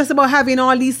it's not just about having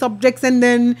all these subjects and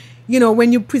then,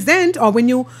 when you present or when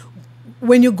you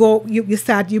go, you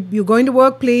go in the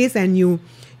workplace and you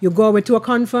go over to a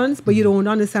conference, but you don't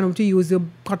understand how to use your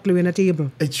cutlery on a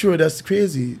table. It's true, that's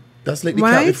crazy. That's like the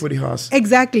cat before the horse.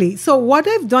 Exactly. So what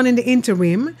I've done in the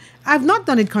interim, I've not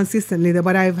done it consistently though,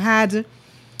 but I've had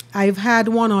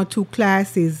 1 or 2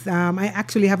 classes. I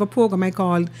actually have a program I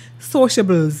called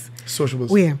Sociables. Sociables.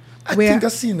 Where I think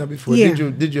I've seen that before. Yeah.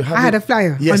 Did you have I had it? a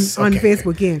flyer Yes, on okay.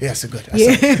 Facebook, yeah. Yes,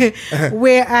 good.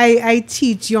 Where I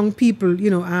teach young people,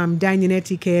 dining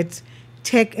etiquette,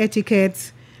 tech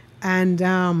etiquette, and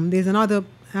there's another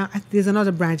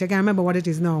branch. I can't remember what it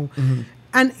is now. Mm-hmm.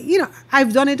 And,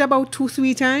 I've done it about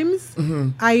 2-3 times.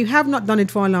 Mm-hmm. I have not done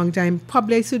it for a long time.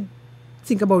 Probably I should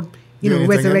think about, Doing it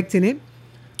resurrecting it.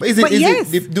 But yes.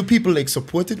 do people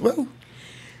support it well?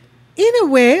 In a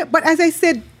way, but as I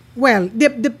said, well,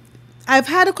 I've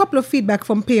had a couple of feedback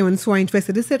from parents who are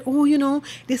interested. They said,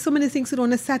 there's so many things to do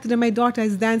on a Saturday. My daughter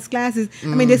has dance classes. I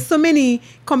mean, there's so many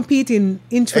competing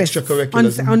interests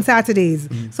Extracurriculars. on Saturdays.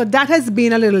 So that has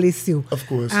been a little issue. Of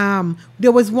course.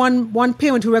 There was one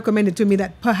parent who recommended to me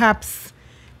that perhaps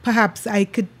I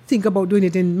could think about doing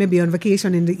it maybe on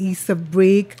vacation in the Easter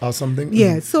break. Or something.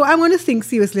 Yeah, so I'm going to think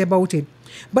seriously about it.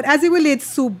 But as it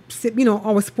relates to,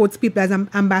 our sports people as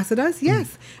ambassadors,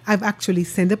 yes, I've actually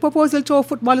sent a proposal to our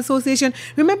Football Association.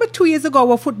 Remember 2 years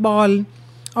ago,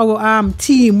 our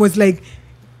team was like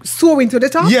soaring to the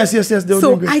top? Yes.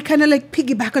 So I kind of like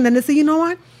piggyback on that and say, you know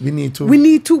what? We need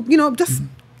to, just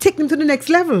take them to the next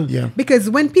level. Yeah. Because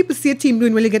when people see a team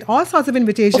doing well, they get all sorts of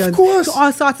invitations Of course. to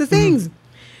all sorts of things.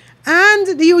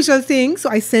 And the usual thing, so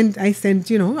I sent a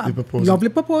lovely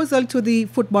proposal to the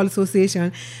Football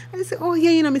Association. And I said,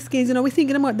 Miss Keynes, we're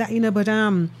thinking about that, but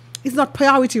it's not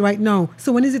priority right now.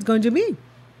 So when is it going to be?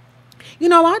 You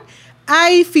know what?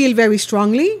 I feel very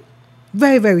strongly,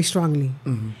 very, very strongly,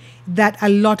 that a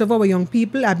lot of our young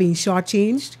people are being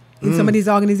shortchanged in some of these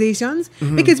organizations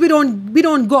because we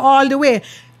don't go all the way.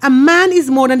 A man is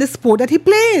more than the sport that he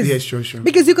plays. Yes, sure.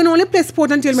 Because you can only play sport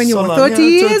until when you're 30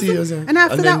 years. And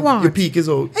after that one. Your peak is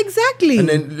out. Exactly. And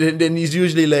then he's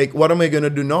usually like, what am I going to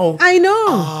do now? I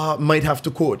know. Might have to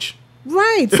coach.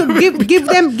 Right. So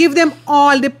give them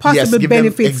all the possible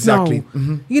benefits now.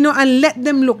 And let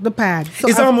them look the pad. So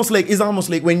it's almost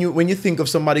like when you think of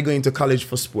somebody going to college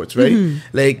for sports, right?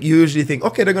 Like you usually think,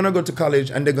 okay, they're gonna go to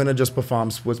college and they're gonna just perform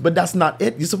sports. But that's not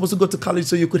it. You're supposed to go to college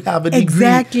so you could have a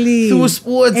degree through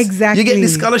sports. Exactly. You get the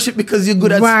scholarship because you're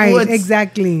good at sports. Right,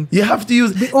 exactly. You have to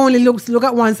use we only look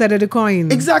at one side of the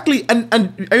coin. Exactly.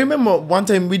 And I remember one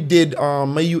time we did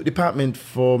my youth department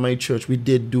for my church, we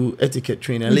did do etiquette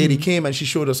training. A lady came and she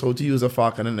showed us how to use a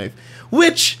fork and a knife,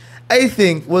 which I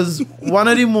think was one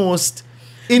of the most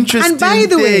interesting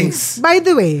things. By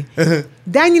the way,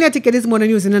 dining etiquette is more than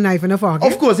using a knife and a fork.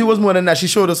 Of course, it was more than that. She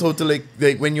showed us how to like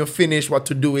when you're finished, what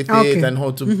to do with it and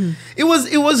how to. It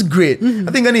was great.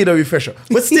 I think I need a refresher,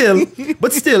 but still,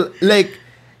 like.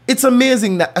 It's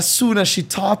amazing that as soon as she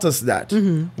taught us that,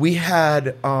 we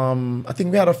had, I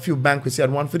think we had a few banquets. We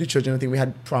had one for the church and I think we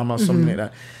had prom or something like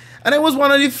that. And I was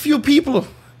one of the few people.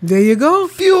 There you go.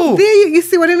 Few. You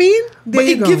see what I mean? But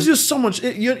it gives you so much.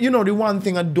 The one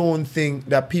thing I don't think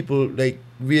that people like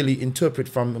really interpret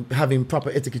from having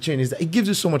proper etiquette training is that it gives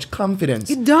you so much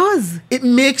confidence. It does. It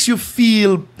makes you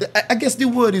feel, I guess the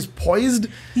word is poised.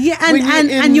 Yeah,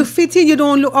 and you fit in, you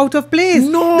don't look out of place.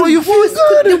 No, you feel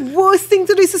good. The worst thing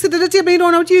to do is to sit at the table and you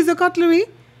don't know how to use your cutlery.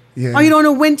 Yeah. Or you don't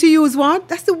know when to use what.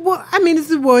 That's the worst. I mean, it's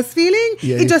the worst feeling.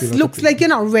 Yeah, it just looks like you're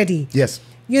not ready. Yes.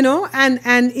 you know,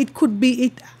 and it could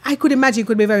be, I could imagine it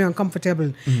could be very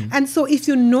uncomfortable. And so if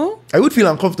you know, I would feel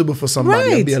uncomfortable for somebody.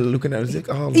 Right. I'd be looking at it like,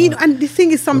 oh, you know, and the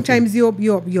thing is, sometimes your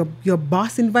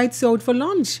boss invites you out for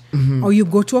lunch, or you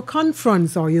go to a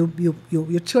conference, or your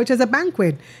church has a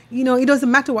banquet. You know, it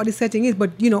doesn't matter what the setting is,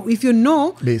 but you know, if you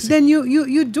know, then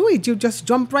you do it. You just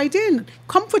jump right in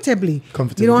comfortably.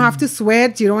 You don't have to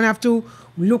sweat. You don't have to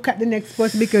look at the next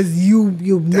person because you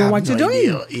know what you're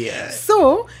doing. Yeah.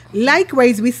 So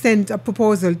likewise, we sent a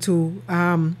proposal to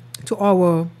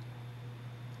our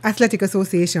athletic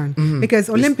association because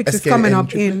Olympics is coming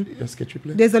up in.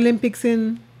 There's Olympics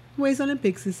in. Where's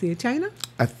Olympics this year? China?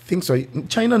 I think so.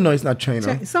 China? No, it's not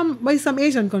China. Some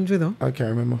Asian country though. I can't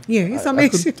remember. Yeah, it's some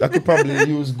Asian. I could probably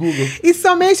use Google. It's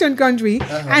some Asian country,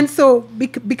 and so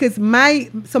because my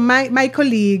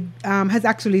colleague has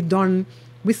actually done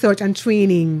research and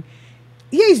training.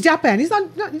 Yeah, it's Japan. It's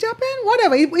not Japan.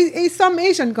 Whatever. It's some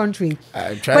Asian country.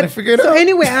 I'm trying to figure it out. So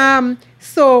anyway,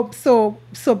 so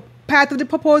part of the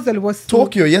proposal was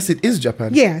Tokyo. Yes, it is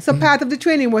Japan. Yeah. So part of the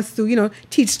training was to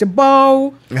teach the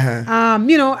bow,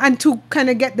 and to kind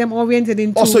of get them oriented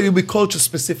into. Also, you'll be culture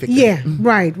specific. Yeah.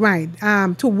 Right.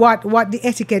 To what the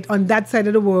etiquette on that side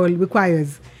of the world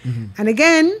requires. And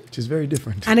again, which is very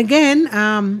different. And again,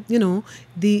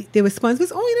 the response was,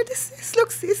 this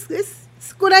looks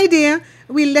it's a good idea.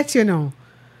 We'll let you know.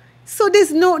 So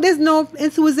there's no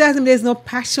enthusiasm, there's no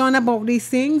passion about these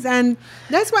things, and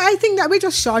that's why I think that we're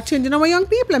just shortchanging our young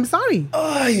people. I'm sorry.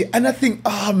 And I think,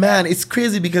 it's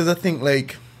crazy because I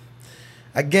think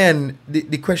again,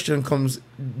 the question comes: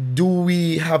 do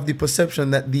we have the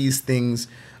perception that these things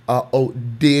are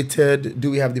outdated?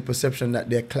 Do we have the perception that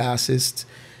they're classist?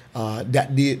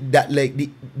 That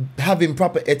having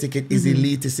proper etiquette is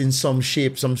elitist in some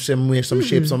shape, some way, some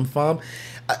shape, some form.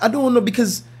 I don't know,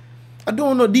 because I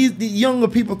don't know, the younger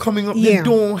people coming up, they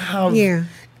don't have. Yeah.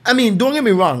 I mean, don't get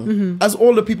me wrong. As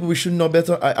older people, we should know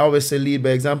better. I always say lead by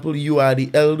example. You are the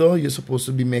elder. You're supposed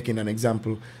to be making an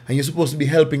example, and you're supposed to be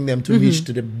helping them to reach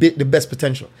to the best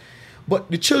potential. But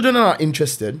the children are not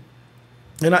interested.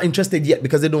 They're not interested yet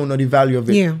because they don't know the value of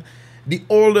it. Yeah. The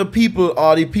older people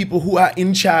are the people who are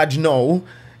in charge now.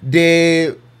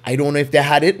 I don't know if they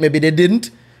had it. Maybe they didn't.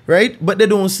 Right? But they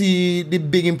don't see the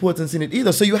big importance in it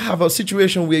either. So you have a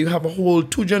situation where you have a whole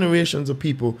 2 generations of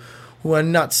people who are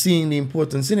not seeing the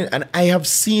importance in it. And I have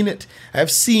seen it. I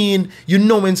have seen,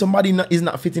 when somebody is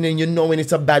not fitting in, when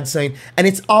it's a bad sign. And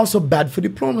it's also bad for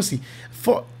diplomacy.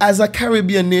 As a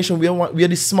Caribbean nation, we are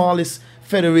the smallest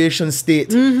federation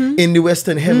state in the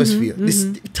Western Hemisphere. This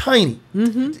tiny.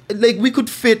 We could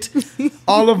fit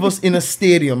all of us in a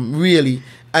stadium, really,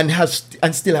 and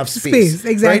still have space.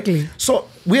 Exactly. Right? So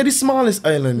we're the smallest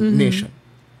island nation.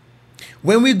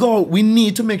 When we go, we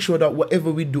need to make sure that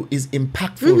whatever we do is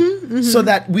impactful, so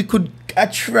that we could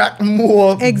attract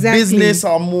more business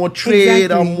or more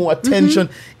trade or more attention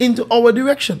into our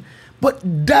direction. But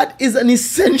that is an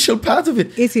essential part of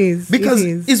it. It is. Because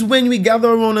it's when we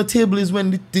gather around a table, is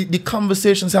when the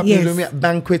conversations happen, when we have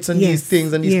banquets and these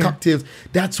things and these cocktails.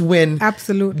 That's when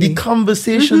the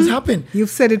conversations happen.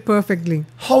 You've said it perfectly.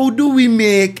 How do we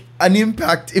make an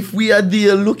impact if we are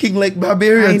there looking like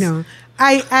barbarians? I know.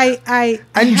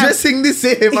 I dressing the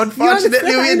same.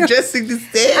 Unfortunately, we're dressing the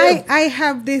same. I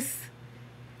have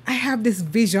this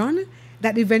vision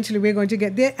that eventually we're going to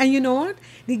get there. And you know what?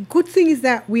 The good thing is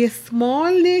that we're a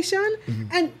small nation,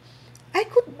 and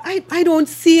I don't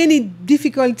see any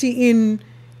difficulty in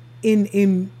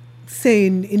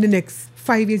saying in the next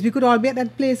 5 years we could all be at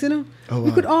that place,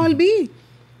 We could all be.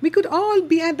 We could all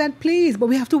be at that place, but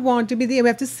we have to want to be there. We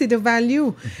have to see the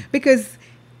value, because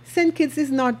St. Kitts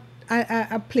is not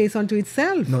a place unto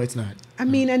itself. No, it's not. I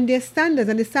mean, and there's standards,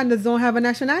 and the standards don't have a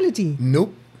nationality.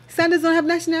 Nope. Standards don't have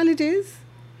nationalities.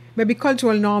 Maybe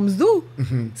cultural norms do.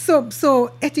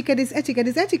 So etiquette is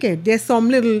etiquette. There's some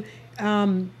little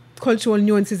cultural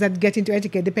nuances that get into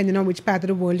etiquette depending on which part of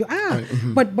the world you are.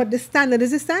 But the standard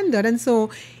is a standard. And so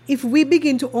if we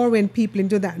begin to orient people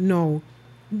into that now,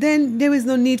 then there is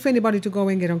no need for anybody to go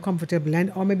and get uncomfortable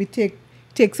or maybe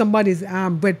take somebody's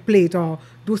bread plate or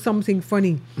do something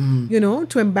funny,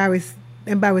 to embarrass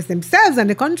themselves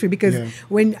and the country, because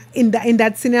when in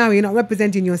that scenario you're not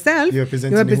representing yourself, you're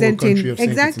representing the whole country.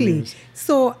 Exactly.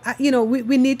 So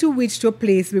we need to reach to a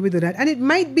place where we do that, and it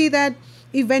might be that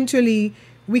eventually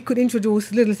we could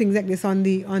introduce little things like this in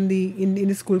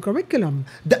the school curriculum.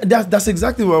 That's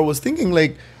exactly what I was thinking.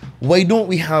 Like, why don't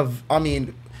we have? I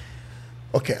mean,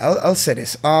 Okay, I'll say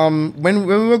this. When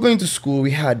we were going to school,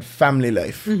 we had family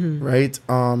life, right?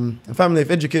 Family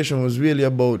life education was really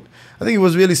about, I think it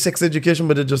was really sex education,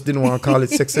 but they just didn't want to call it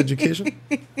sex education.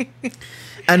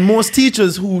 And most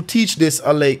teachers who teach this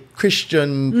are like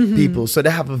Christian people, so they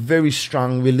have a very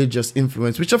strong religious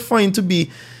influence, which I find to be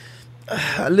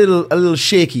a little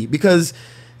shaky because.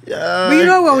 We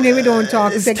know only we don't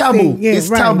talk it's sex taboo. thing. Yeah, it's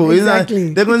right, taboo.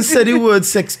 Exactly. They're going to say the word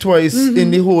sex twice in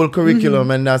the whole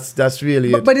curriculum, and that's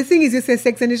really it. But the thing is, you say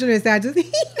sex and it's just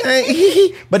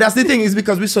But that's the thing is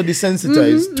because we're so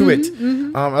desensitized to it.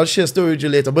 I'll share a story with you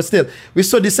later. But still, we're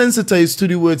so desensitized to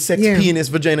the word sex, penis,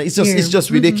 vagina. It's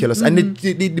just ridiculous. And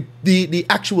the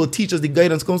actual teachers, the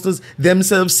guidance counselors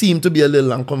themselves seem to be a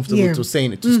little uncomfortable to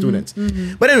saying it to students.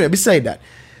 But anyway, beside that,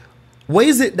 why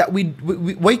is it that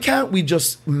why can't we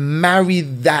just marry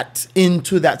that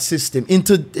into that system,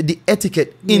 into the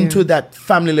etiquette, into that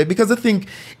family life? Because I think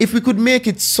if we could make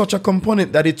it such a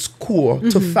component that it's core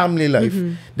to family life,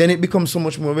 then it becomes so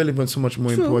much more relevant, so much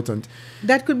more important.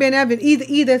 That could be an avenue,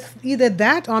 either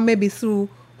that or maybe through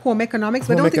home economics.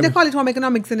 But I don't think they call it home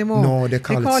economics anymore. No, they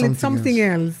call it something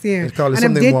else. Yeah. They call it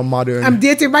something more modern. I'm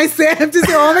dating myself to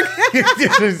say home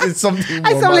economics. It's something more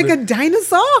I sound modern. like a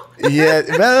dinosaur. Yeah,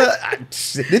 well,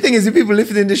 the thing is, the people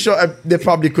listening in the show, they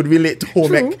probably could relate to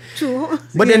home ec. True.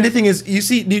 But then the thing is, you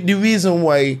see, the reason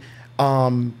why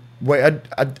I'm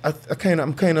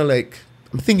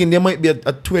thinking there might be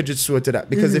a two-edged sword to that,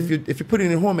 because if you put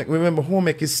it in home ec, remember home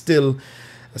ec is still,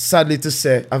 sadly to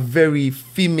say, a very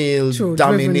female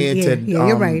dominated. Yeah,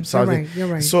 you're right.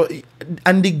 So,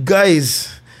 and the guys,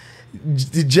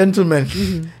 the gentlemen,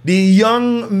 the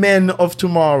young men of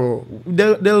tomorrow,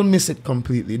 they'll miss it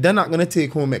completely. They're not gonna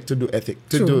take home ec to do ethic,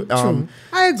 to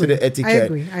I agree. to the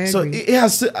etiquette. I agree. So it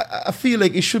has to. I feel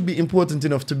like it should be important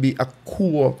enough to be a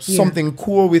core, something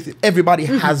core with everybody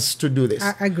has to do this.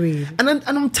 I agree. And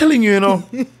I'm telling you,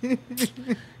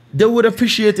 they would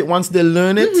appreciate it once they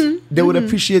learn it. They would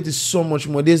appreciate it so much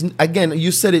more. There's, again,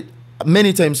 you said it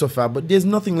many times so far, but there's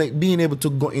nothing like being able to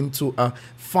go into a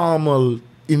formal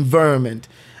environment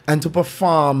and to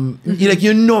perform like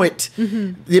it.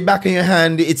 The back of your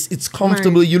hand, it's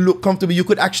comfortable. Right. You look comfortable. You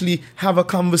could actually have a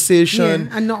conversation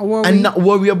and not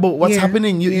worry about what's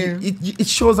happening. It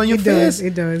shows on your face.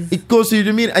 It does. It goes to you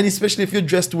to mean, and especially if you're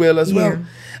dressed well as well.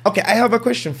 Okay, I have a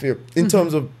question for you in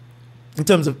terms of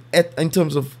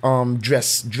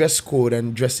dress code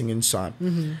and dressing and so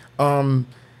on.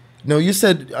 Now you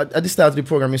said at the start of the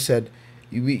program, you said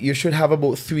you should have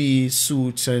about 3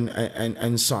 suits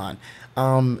and so on.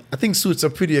 I think suits are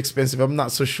pretty expensive. I'm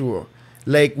not so sure.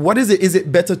 Like, what is it? Is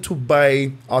it better to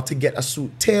buy or to get a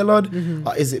suit tailored,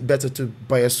 or is it better to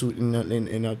buy a suit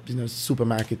in a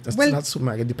supermarket? Not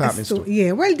supermarket, department store.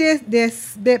 Yeah, well,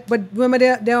 but remember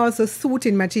there are also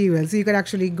suiting materials, so you could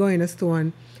actually go in a store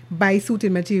and buy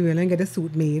suiting material and get a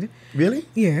suit made. Really?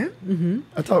 Yeah.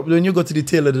 I thought when you go to the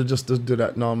tailor, they just do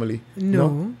that normally.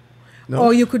 No.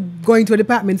 Or you could go into a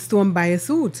department store and buy a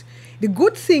suit. The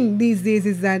good thing these days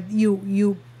is that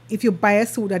if you buy a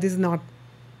suit that is not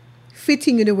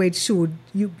fitting in the way it should,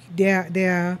 there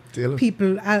are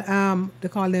people, they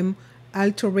call them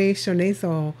alterationists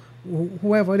or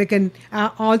whoever, they can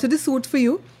alter the suit for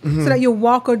you so that you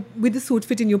walk out with the suit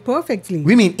fitting you perfectly.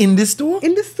 We mean in the store?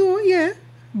 In the store, yeah.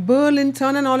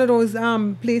 Burlington and all of those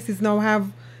places now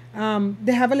have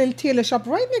they have a little tailor shop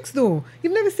right next door.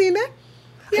 You've never seen that?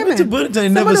 Yeah, man. To Burlington,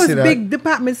 Some never of those see that. big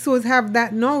department stores have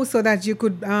that now, so that you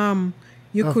could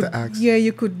you could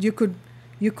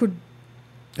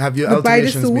have your buy the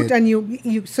alterations suit made. and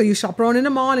you shop around in the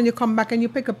mall and you come back and you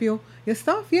pick up your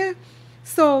stuff. Yeah.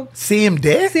 So same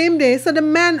day. So the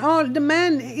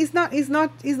man is not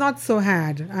so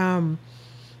hard.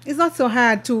 It's not so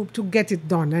hard to get it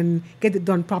done and get it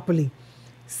done properly.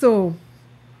 So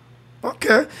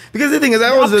okay, because the thing is, the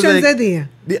options are there.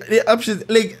 The options,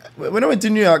 like when I went to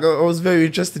New York, I was very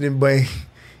interested in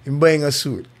buying a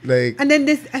suit. Like, and then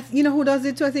this, who does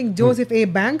it too? I think Joseph A.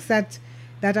 Banks, that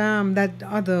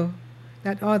other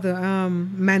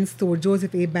man store,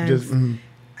 Joseph A. Banks.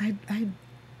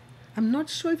 I'm not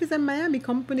sure if it's a Miami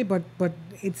company, but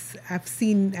I've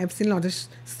seen a lot of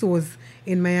stores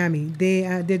in Miami.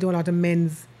 They do a lot of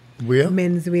men's wear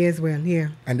as well. Yeah,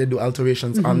 and they do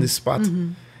alterations on the spot.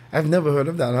 I've never heard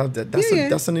of that.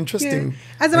 That's an interesting.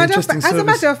 Yeah. As a matter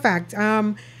of fact,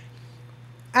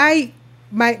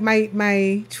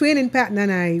 my training partner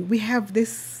and we have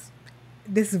this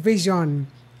vision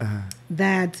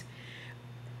that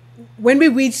when we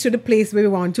reach to the place where we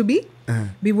want to be,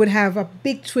 we would have a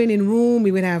big training room.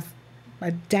 We would have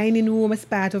a dining room as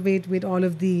part of it with all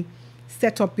of the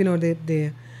setup,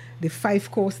 the the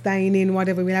 5-course dining,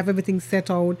 whatever. We'll have everything set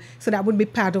out. So that would be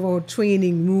part of our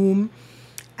training room.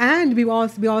 And we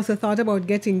also thought about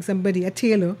getting somebody, a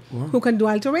tailor, who can do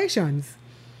alterations.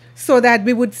 So that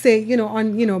we would say,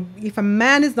 if a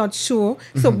man is not sure,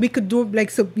 so we could do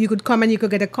so you could come and you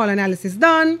could get a color analysis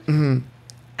done.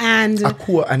 And a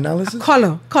core analysis? A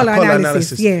color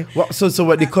analysis. Yeah. So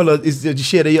what the color is the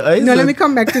shade of your eyes? No, let me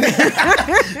come back to that.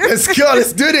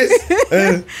 Let's do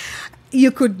this.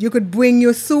 You could bring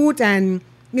your suit and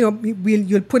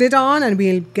you'll put it on and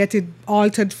we'll get it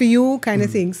altered for you, kind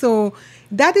of thing. So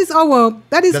that's our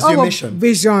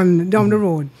vision down the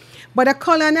road. But a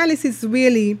color analysis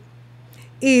really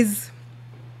is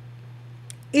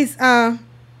I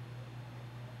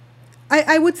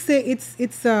would say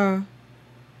it's an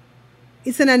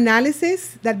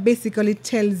analysis that basically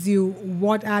tells you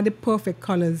what are the perfect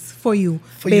colors for you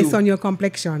based on your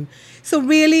complexion. So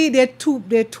really there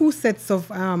are two sets of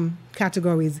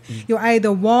categories. You're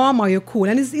either warm or you're cool,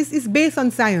 and it's based on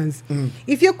science.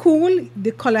 If you're cool,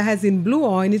 the color has in blue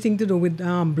or anything to do with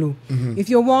blue. If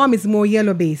you're warm, it's more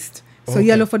yellow based. So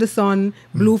yellow for the sun,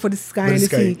 blue for the sky and the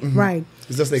sea. Right.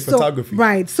 It's just like photography.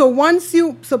 Right. So once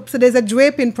so there's a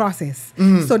draping process.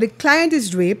 So the client is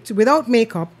draped without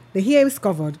makeup, the hair is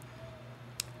covered.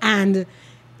 And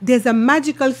there's a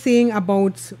magical thing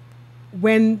about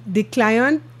when the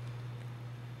client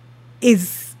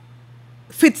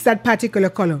fits that particular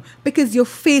color, because your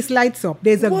face lights up.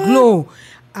 There's a glow.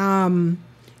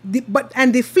 But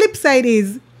the flip side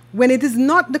is when it is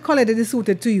not the color that is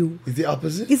suited to you. Is the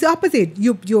opposite? It's the opposite.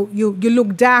 You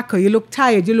look darker, you look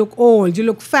tired, you look old, you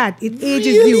look fat. It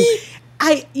ages you.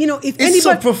 It's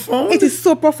so profound. It is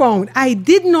so profound. I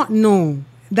did not know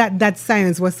that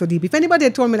science was so deep. If anybody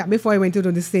had told me that before I went to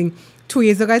do this thing 2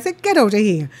 years ago, I said, get out of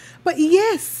here. But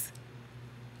yes.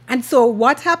 And so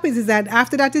what happens is that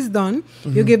after that is done,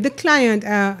 you give the client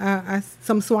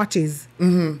some swatches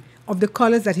of the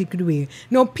colors that he could wear.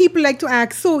 Now, people like to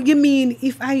ask, so you mean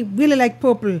if I really like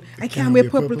purple, I can't wear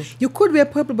purple? You could wear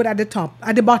purple, but at the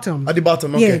bottom. At the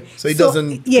bottom, okay. Yeah. So it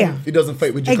doesn't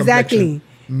fight with your complexion.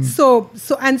 So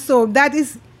that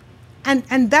is,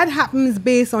 and that happens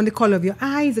based on the color of your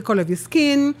eyes, the color of your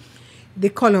skin, the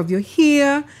color of your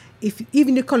hair,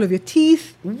 even the color of your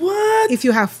teeth. What? If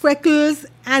you have freckles,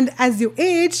 and as you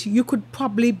age, you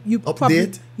probably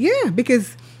update. Yeah,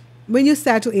 because when you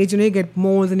start to age, you get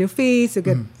moles in your face, you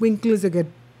get wrinkles, you get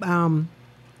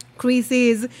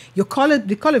creases. The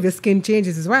color of your skin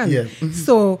changes as well. Yeah.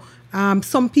 So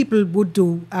some people would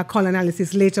do a color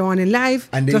analysis later on in life,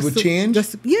 and they would change.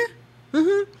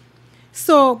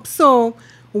 So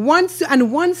once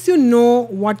you know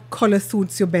what color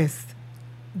suits you best,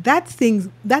 that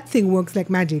thing works like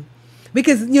magic,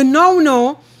 because you now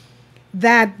know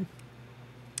that.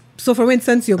 So, for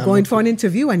instance, you're going for an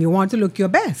interview and you want to look your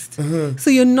best.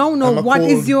 So you now know what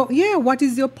is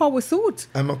your power suit.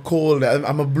 I'm a cold.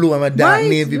 I'm a blue. I'm a dark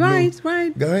navy blue.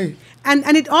 Right. Guy.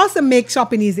 And it also makes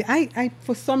shopping easy. I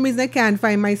for some reason I can't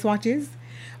find my swatches,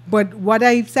 but what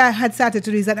I had started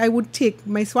to do is that I would take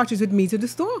my swatches with me to the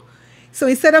store. So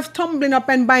instead of tumbling up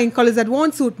and buying colors that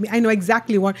won't suit me, I know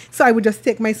exactly what. So I would just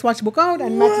take my swatch book out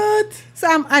and match it. So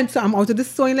I'm out of the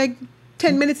store in like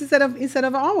 10 minutes instead of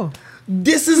an hour.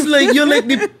 This is like, you're like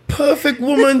the perfect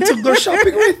woman to go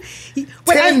shopping with.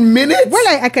 10 minutes?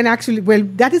 Well, I can actually,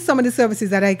 that is some of the services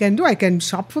that I can do. I can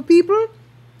shop for people.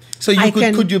 So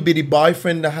could you be the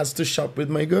boyfriend that has to shop with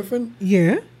my girlfriend?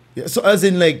 Yeah. So as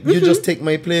in like, you just take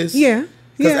my place? Yeah.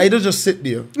 Because I don't just sit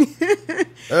there.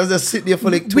 I just sit there for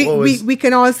like 2 hours. We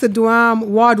can also do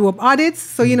wardrobe audits.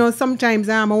 So, sometimes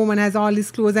a woman has all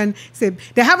these clothes and say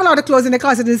they have a lot of clothes in the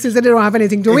closet and still they don't have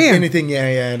anything to wear. Anything,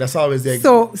 yeah. That's always there.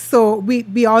 So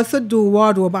we also do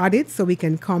wardrobe audits, so we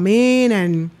can come in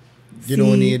and you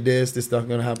don't need this not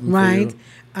going to happen right. for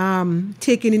you.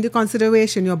 Taking into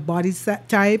consideration your body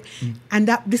type. And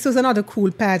this was another cool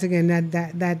part again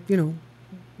that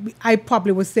I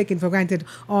probably was taken for granted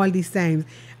all these times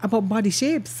about body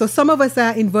shapes. So some of us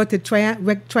are inverted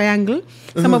triangle,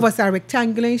 some of us are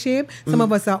rectangular in shape, some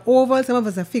of us are oval, some of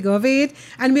us are figure of 8,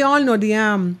 and we all know the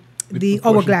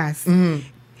hourglass.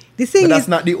 The thing that's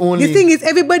not the only. The thing is,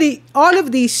 everybody, all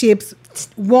of these shapes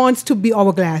wants to be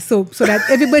hourglass, so that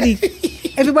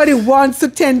everybody wants to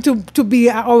tend to be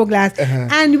an hourglass,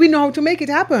 and we know how to make it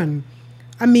happen.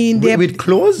 I mean, with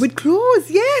clothes. With clothes,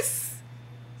 yes.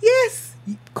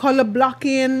 Color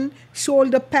blocking,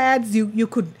 shoulder pads. You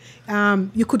could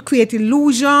create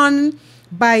illusion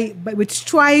with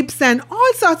stripes and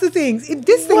all sorts of things.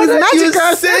 This thing is magical. What are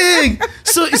you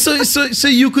saying? So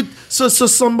you could so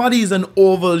somebody is an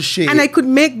oval shape, and I could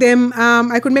make them.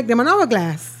 An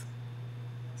hourglass.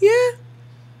 Yeah.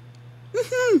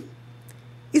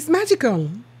 It's magical.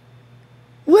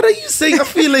 What are you saying? I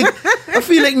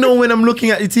feel like no, when I'm looking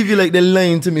at the TV, like they're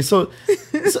lying to me. So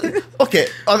okay,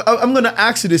 I'm gonna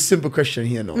ask you this simple question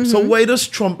here now. So why does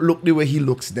Trump look the way he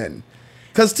looks then?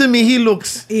 Because to me, he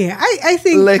looks I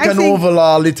think like an oval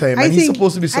all the time, and he's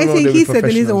supposed to be surrounded with he said in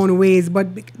his professionals. own ways,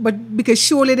 but because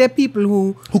surely there are people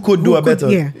who could do a better.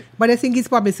 Yeah, but I think he's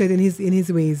probably said in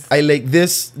his ways. I like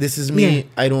this. This is me. Yeah.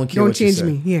 I don't care. Don't what you change say.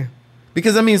 me. Yeah.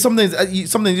 Because I mean, sometimes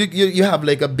you have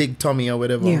like a big tummy or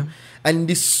whatever, Yeah. and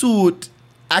the suit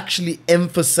actually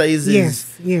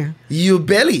emphasizes your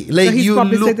belly. Like So he's you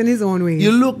probably look said in his own ways.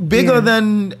 You look bigger Yeah.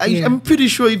 than. Yeah. I'm pretty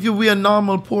sure if you wear a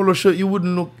normal polo shirt, you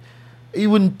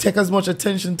wouldn't take as much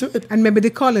attention to it. And maybe the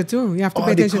color too. You have to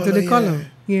pay the attention to the colour, color.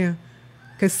 Yeah.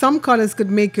 Because some colors could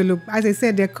make you look, as I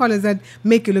said, there are colors that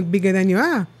make you look bigger than you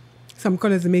are. Some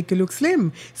colors that make you look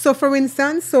slim. So for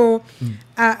instance,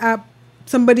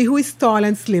 somebody who is tall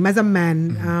and slim as a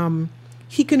man,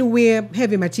 he can wear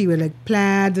heavy material like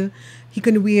plaid. He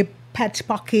can wear patch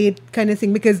pocket kind of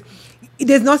thing because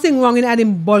there's nothing wrong in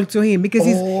adding bulk to him because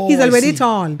he's already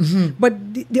tall. But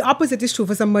the opposite is true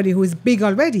for somebody who is big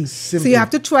already. So you have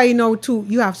to try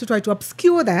to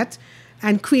obscure that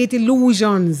and create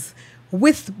illusions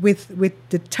with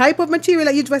the type of material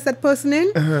that you dress that person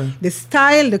in, the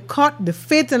style, the cut, the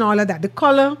fit and all of that, the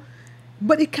color.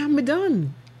 But it can be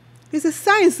done. There's a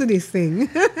science to this thing.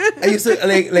 I used to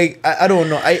I don't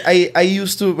know. I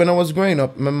used to, when I was growing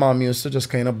up, my mom used to just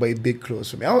kind of buy big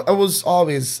clothes for me. I was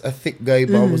always a thick guy,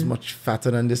 but I was much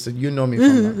fatter than this. You know me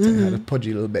from that time. I had a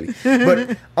pudgy little belly.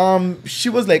 But she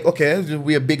was like, okay,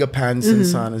 wear bigger pants and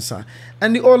so on and so on.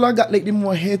 And the older I got, like the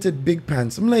more I hated big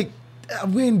pants. I'm like,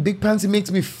 wearing big pants, it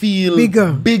makes me feel bigger.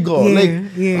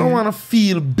 I don't want to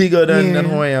feel bigger than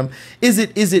who I am. Is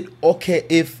it okay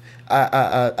if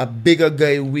a bigger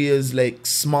guy wears like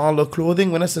smaller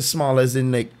clothing? When I say smaller, as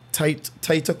in like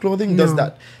tighter clothing, No.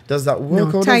 does that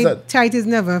work? No, How does tight is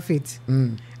never a fit.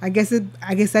 I guess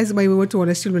that's why we were told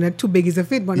as children that too big is a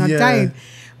fit, but not Yeah. tight.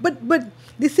 But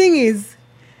the thing is,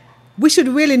 we should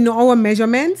really know our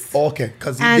measurements. Okay,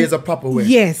 because there's a proper way.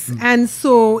 Yes, and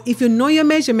so if you know your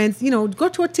measurements, go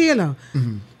to a tailor.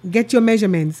 Get your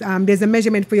measurements. There's a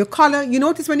measurement for your collar. You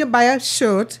notice when you buy a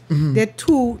shirt, there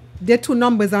are two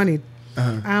numbers on it.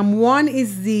 One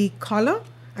is the collar,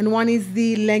 and one is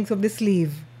the length of the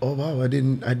sleeve. Oh wow, I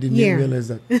didn't even realize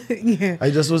that. Yeah. I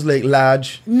just was like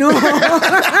large. No.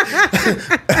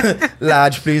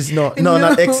 Large, please. No,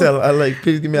 not XL. I like,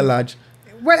 please give me a large.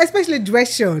 Well, especially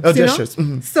dress shirts. Oh, dress shirts.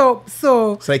 Mm-hmm.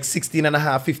 So it's like 16 and a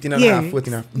half, 15 and a half,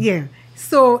 14 and a half. Yeah.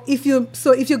 So if you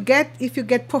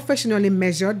get professionally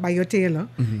measured by your tailor,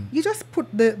 you just put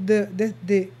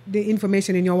the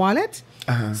information in your wallet,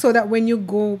 so that when you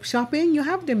go shopping, you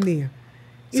have them there.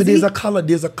 So there's a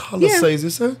color size, you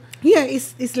say? Yeah,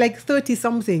 it's like 30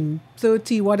 something,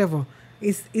 30 whatever.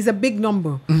 It's a big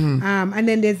number. And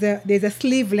then there's a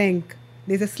sleeve length.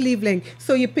 There's a sleeve length.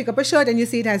 So you pick up a shirt and you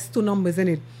see it has two numbers in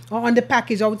it, or on the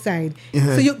package outside.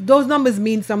 So those numbers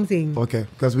mean something. Okay,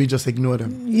 because we just ignore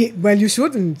them. Yeah, well, you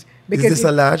shouldn't. Because is this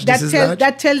a large?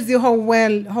 That tells you how well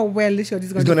the shirt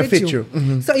is going to fit you.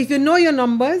 Mm-hmm. So if you know your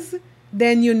numbers,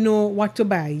 then you know what to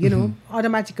buy,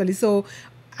 automatically. So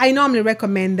I normally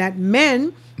recommend that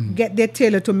men get their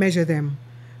tailor to measure them.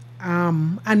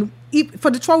 And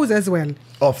for the trousers as well.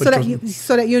 Oh, for so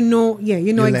that you know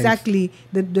exactly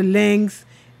the length,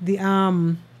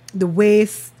 the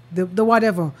waist, the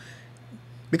whatever.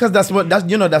 Because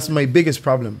that's my biggest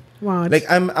problem. What? Like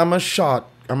I'm a short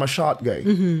guy.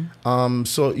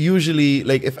 So usually,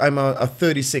 like if I'm a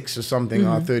 36 or something,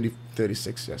 or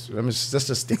 36, yes. Let's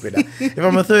just stick with that. If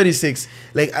I'm a 36,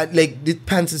 like the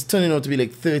pants is turning out to be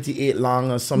like 38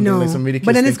 long or something, like some ridiculous.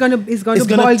 But then thing. it's going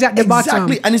to bulge at the bottom.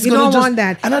 Exactly, and you don't want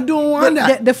that. And I don't want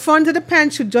that. The front of the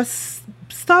pants should just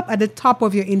stop at the top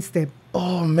of your instep.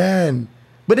 Oh man.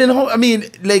 But then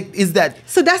is that?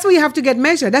 So that's where you have to get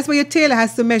measured. That's where your tailor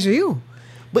has to measure you.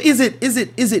 But is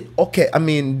it okay? I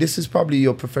mean, this is probably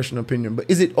your professional opinion, but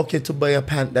is it okay to buy a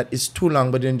pant that is too long,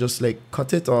 but then just like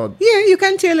cut it, or yeah, you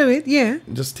can tailor it. Yeah,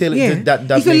 just tailor it. That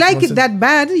if you like it sense. that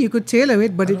bad, you could tailor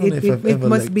it, but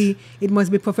it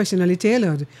must be professionally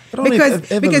tailored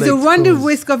because you run the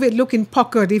risk of it looking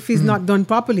puckered if it's not done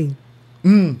properly.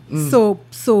 So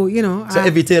So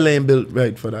every tailor ain't built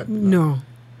right for that. No.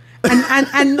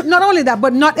 And not only that,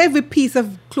 but not every piece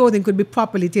of clothing could be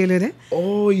properly tailored.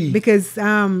 Oh, yeah. Because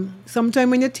sometimes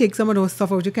when you take some of those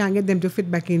stuff out, you can't get them to fit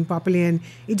back in properly, and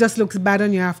it just looks bad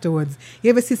on you afterwards.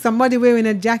 You ever see somebody wearing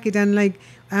a jacket and like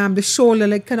the shoulder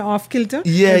like kind of off kilter?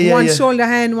 One shoulder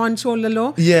high and one shoulder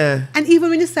low. Yeah. And even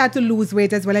when you start to lose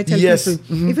weight as well, I tell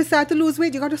people, if you start to lose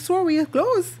weight, you got to throw away your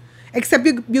clothes. except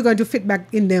you're going to fit back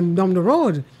in them down the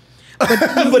road.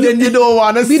 But then you don't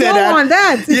want to say that. We don't want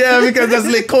that. Yeah, because that's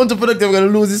like counterproductive. We're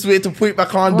going to lose this weight to put it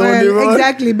back on down the road.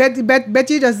 Exactly. Bet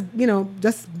you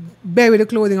just bury the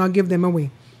clothing or give them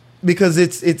away. Because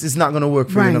it's not going to work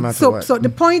for you no matter what. So the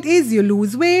point is, you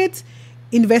lose weight,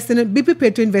 be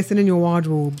prepared to invest in a new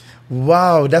wardrobe.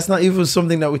 Wow, that's not even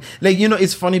something that we like.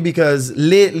 It's funny because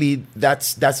lately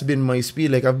that's been my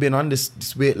speed. Like I've been on this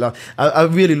weight loss. I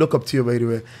really look up to you, by the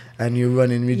way, and you're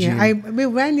running regime. Yeah, we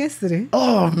ran yesterday.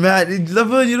 Oh man,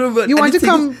 Laverne, you want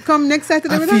to come next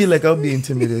Saturday? I feel like I'll be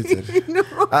intimidated. No.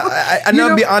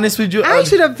 I'll be honest with you. I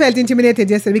should have felt intimidated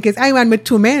yesterday because I ran with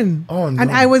 2 men. Oh no.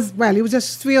 And it was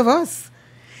just 3 of us.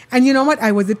 And you know what?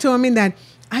 I was determined that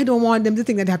I don't want them to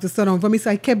think that they have to sit down for me, so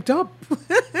I kept up.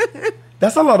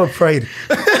 That's a lot of pride.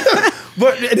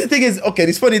 But the thing is,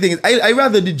 this funny thing is, I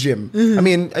rather the gym. Mm-hmm. I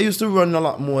mean, I used to run a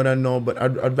lot more than now, but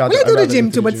I'd rather... We do the gym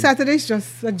too, but Saturday's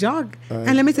just a jog.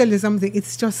 And let me tell you something,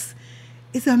 it's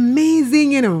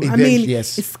amazing,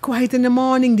 Yes. It's quiet in the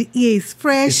morning, the air is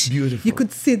fresh. It's beautiful. You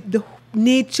could see the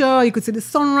nature, you could see the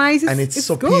sunrise. It's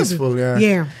so good. peaceful,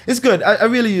 yeah. It's good.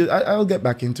 I'll get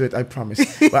back into it, I promise.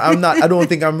 But I don't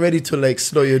think I'm ready to like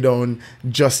slow you down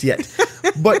just yet.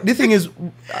 But the thing is,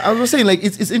 I was saying, like,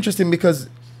 it's interesting because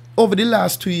over the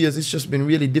last 2 years, it's just been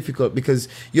really difficult because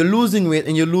you're losing weight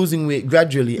and you're losing weight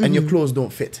gradually and your clothes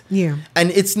don't fit. Yeah. And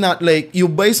it's not like you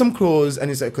buy some clothes and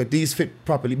it's like, okay, these fit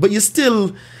properly. But you're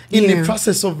still in the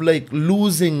process of like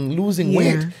losing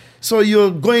weight. So you're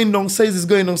going down sizes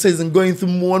and going through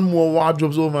more and more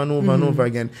wardrobes over and over and over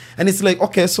again. And it's like,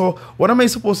 okay, so what am I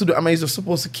supposed to do? Am I just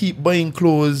supposed to keep buying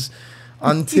clothes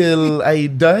until I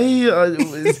die?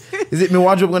 Is it my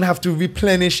wardrobe going to have to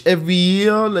replenish every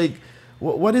year? Like,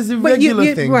 what is the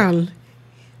regular thing? Well,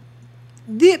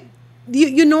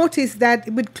 you notice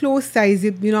that with clothes size,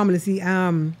 you normally see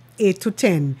 8 to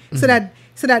 10. So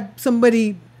that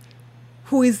somebody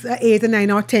who is 8 or 9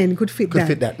 or 10 could fit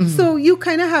that. Mm-hmm. So you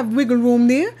kind of have wiggle room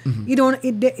there. Mm-hmm. You don't.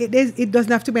 It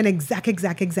doesn't have to be an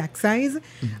exact size,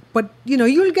 but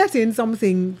you'll get in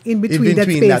something in between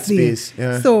that space.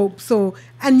 Yeah. So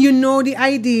and the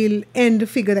ideal end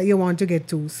figure that you want to get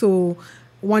to. So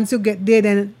once you get there,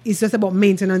 then it's just about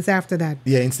maintenance after that.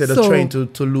 Yeah, instead of trying to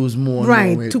lose more.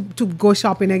 Right, weight. to go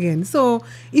shopping again. So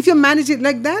if you manage it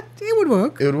like that, it would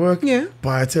work. It would work? Yeah. But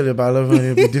I tell you,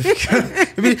 it'll be difficult.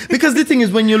 Because the thing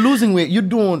is, when you're losing weight,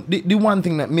 the one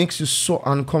thing that makes you so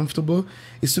uncomfortable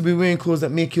is to be wearing clothes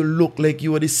that make you look like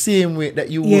you were the same weight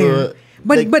that you were.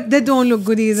 But they don't look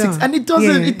good either. And it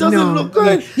doesn't look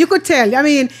good. Yeah. You could tell. I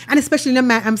mean, and especially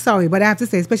in I'm sorry, but I have to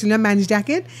say, especially in a man's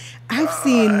jacket, I've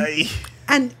seen...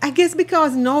 And I guess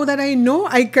because now that I know,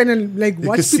 I kind of like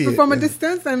watch people from a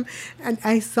distance, and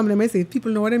some of them I say,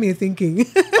 people know what I'm thinking.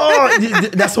 Oh,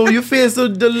 that's how you feel. So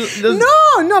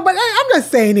no, but I'm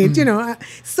just saying it,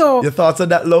 So your thoughts are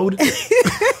that loud.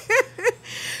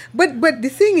 But the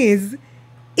thing is,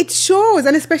 it shows,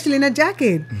 and especially in a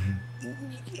jacket,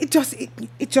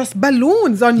 it just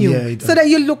balloons on you, so that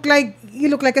you look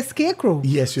like a scarecrow.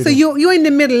 Yes, you so you're in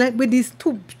the middle with these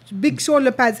 2 big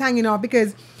shoulder pads hanging off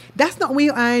because that's not where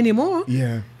you are anymore.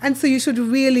 Yeah. And so you should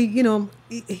really, and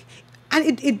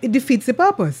it defeats the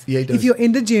purpose. Yeah, it does. If you're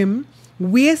in the gym,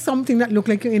 wear something that look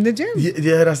like you're in the gym.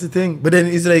 Yeah, that's the thing. But then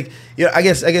it's like, I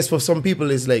guess for some people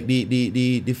it's like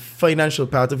the financial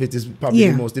part of it is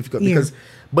probably the most difficult because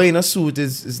buying a suit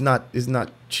is not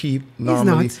cheap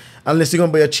normally. It's not. Unless you're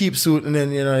gonna buy a cheap suit and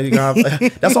then you gonna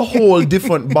have that's a whole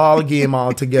different ball game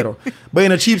altogether.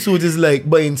 Buying a cheap suit is like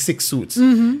buying 6 suits.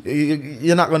 Mm-hmm.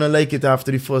 You're not gonna like it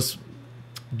after the first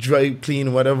dry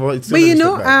clean, whatever. But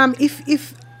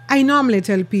if I normally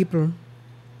tell people,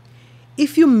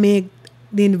 if you make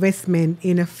the investment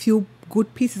in a few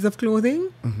good pieces of clothing,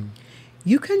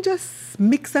 you can just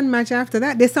mix and match after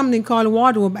that. There's something called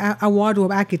wardrobe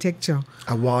architecture.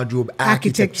 A wardrobe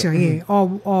architecture, yeah,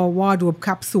 or wardrobe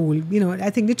capsule. I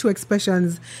think the 2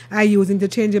 expressions I use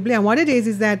interchangeably. And what it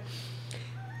is that,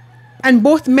 and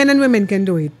both men and women can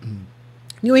do it.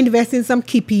 You invest in some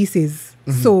key pieces.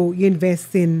 So you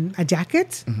invest in a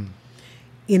jacket,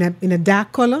 in a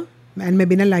dark color, and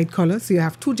maybe in a light color. So you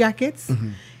have 2 jackets.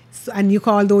 So, and you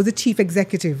call those the chief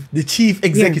executive. The chief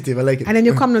executive, I like it. And then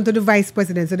you come down to the vice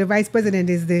president. So the vice president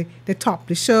is the top,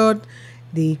 the shirt,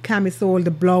 the camisole,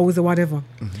 the blouse, or whatever.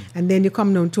 And then you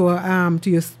come down to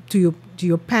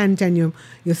your pant and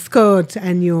your skirt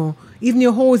and even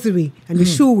your hosiery and your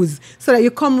shoes, so that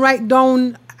you come right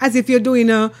down as if you're doing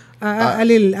a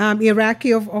little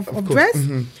hierarchy of dress.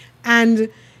 And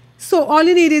so all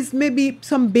you need is maybe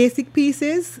some basic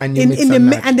pieces, and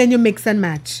then you mix and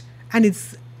match, and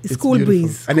It's Cool beautiful.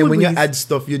 breeze. And then Cool when you breeze. add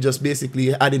stuff, you're just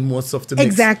basically adding more stuff to mix.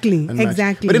 Exactly, and match.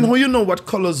 exactly. But then how you know what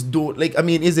colors don't, like, I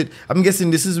mean, is it, I'm guessing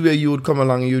this is where you would come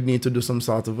along and you'd need to do some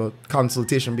sort of a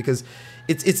consultation, because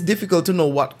it's difficult to know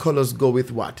what colors go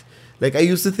with what. Like, I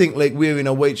used to think, like, wearing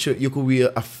a white shirt, you could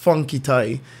wear a funky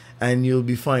tie and you'll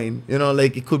be fine. You know,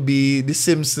 like, it could be The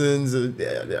Simpsons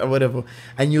or whatever,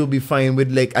 and you'll be fine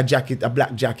with, like, a jacket, a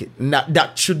black jacket. And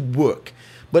that should work.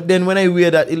 But then when I wear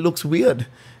that, it looks weird.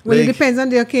 Well, like, it depends on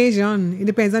the occasion. It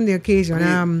depends on the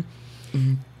occasion.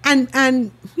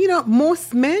 And you know,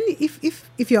 most men,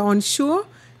 if you're unsure,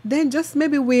 then just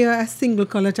maybe wear a single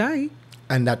color tie.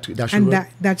 And that should And work.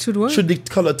 that should work. Should the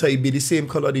color tie be the same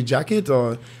color of the jacket,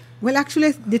 or Well,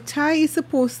 actually, the tie is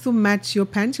supposed to match your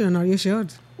pants, you know, not your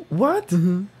shirt. what?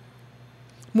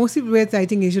 Most people wear tie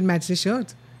thinking it should match the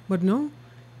shirt, but no,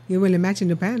 you're really matching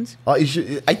the pants. Or it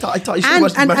should, I thought you should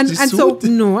match the And suit. so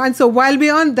no, and so while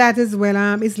we're on that as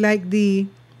well, it's like the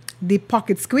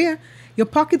pocket square. Your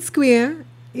pocket square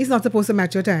is not supposed to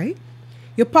match your tie.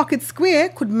 Your pocket square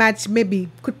could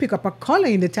pick up a color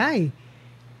in the tie,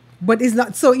 but it's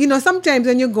not. So you know, sometimes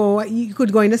when you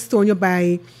could go in a store and you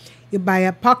buy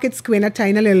a pocket square and a tie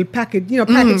in a little package,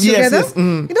 package yes, together. yes,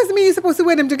 It doesn't mean you're supposed to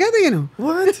wear them together, you know.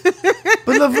 What?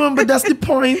 But Laverne, but that's the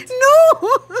point. No.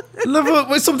 Laverne,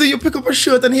 when something you pick up a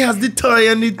shirt and he has the tie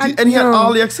and he has no.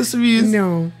 all the accessories.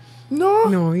 No. No.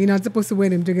 No, you're not supposed to wear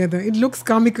them together. It looks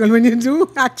comical when you do,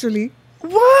 actually.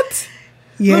 What?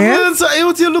 Yes. Laverne, so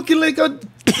out here looking like a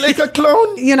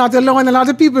clown. You're not alone. A lot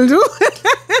of people do.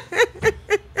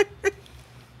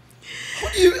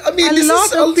 This lot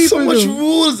is of so people much do.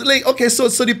 rules. Like, okay, so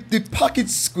the pocket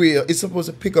square is supposed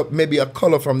to pick up maybe a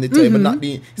color from the tie, but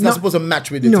it's not supposed to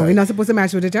match with the tie. No, you're not supposed to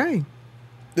match with the tie.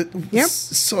 Yep.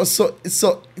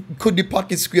 So could the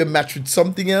pocket square match with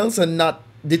something else and not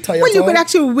the tie Well, at you all? could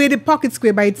actually wear the pocket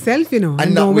square by itself, you know, And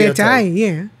don't not wear wear a a tie. tie.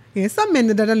 Yeah. Yeah, some men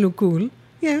that look cool.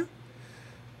 Yeah.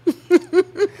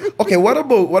 Okay, what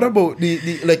about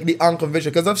the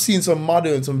unconventional? Because I've seen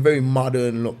some very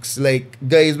modern looks, like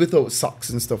guys without socks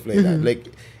and stuff like that. Like,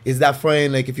 is that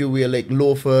fine? Like, if you wear like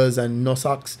loafers and no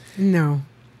socks? No.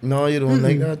 No, you don't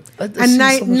like that. And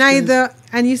neither,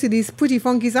 and you see these pretty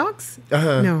funky socks?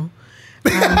 Uh-huh. No.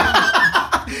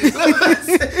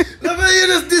 You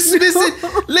just dismiss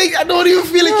it. Like, I don't even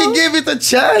feel like you gave it a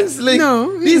chance. Like,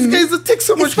 No. these guys will take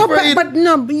so much It's for pride. but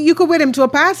no, you could wear them to a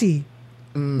party.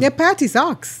 They're party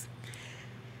socks.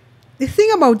 The thing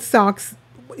about socks,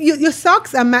 your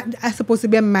socks are supposed to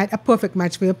be a perfect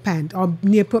match for your pant, or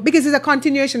near because it's a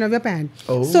continuation of your pant.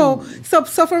 Oh.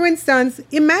 So for instance,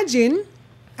 imagine,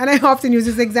 and I often use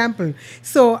this example.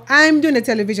 So I'm doing a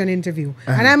television interview,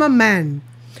 and I'm a man,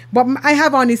 but I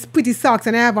have on these pretty socks,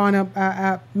 and I have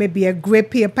on maybe a grey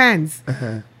pair of pants.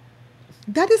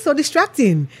 That is so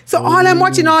distracting. So all I'm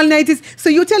watching all night is, so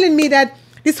you're telling me that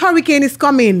this hurricane is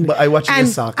coming. But I watching the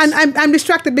socks. And I'm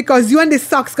distracted because you and the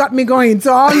socks got me going.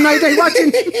 So all night I'm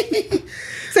watching.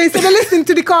 So instead of listening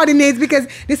to the coordinates, because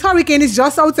this hurricane is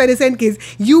just outside the St.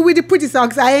 Kitts, you with the pretty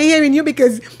socks, I ain't hearing you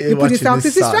because the pretty socks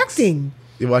is distracting.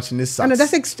 You're watching this socks. I know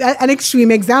that's an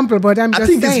extreme example, but I'm just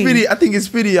saying. I think it's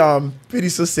pretty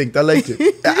succinct. I like it.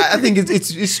 I think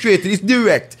it's straight. It's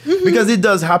direct because it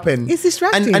does happen. It's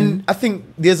distracting. And I think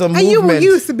there's a And movement.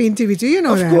 you used to be in TV too, you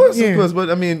know that. Of course.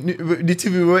 But I mean, the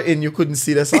TV we were in, you couldn't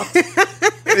see the socks.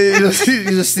 you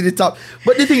just see the top.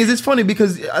 But the thing is, it's funny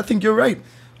because I think you're right.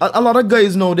 A lot of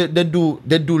guys know that they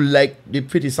do like the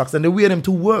pretty socks and they wear them to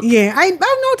work. Yeah, I've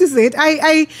noticed it.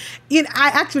 I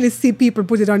actually see people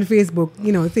put it on Facebook,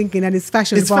 thinking that it's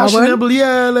fashion forward. It's fashionable,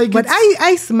 yeah. But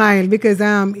I smile because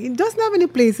it doesn't have any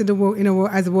place in the work,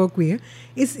 as a workwear.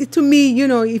 It's to me,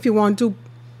 if you want to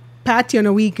party on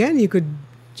a weekend, you could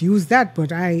use that.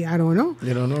 But I don't know.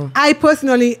 You don't know. I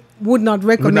personally would not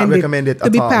recommend it to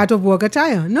be part of work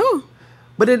attire. No.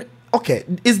 But then, okay,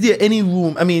 is there any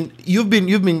room? I mean, you've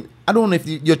been. I don't know if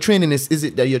your training is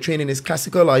it that your training is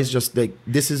classical or is just like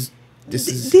this is.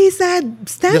 These are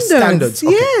standards.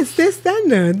 Okay. Yes, they're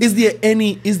standards. Is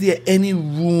there any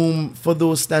room for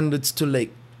those standards to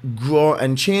like grow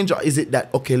and change, or is it that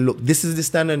okay? Look, this is the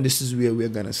standard. And this is where we're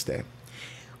gonna stay.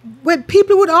 Well,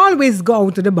 people would always go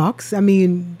out of the box. I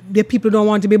mean, the people don't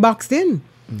want to be boxed in.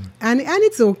 And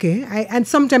it's okay. And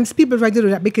sometimes people try to do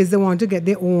that because they want to get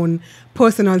their own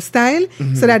personal style,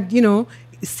 so that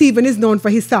Stephen is known for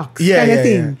his socks, kind of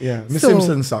thing. Yeah. Miss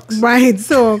Simpson socks, right?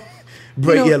 So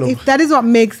bright yellow. If that is what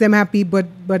makes them happy, but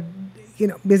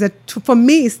for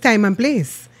me, it's time and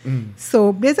place.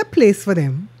 So there's a place for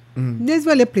them. There's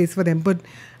really a place for them, but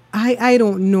I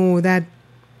don't know that.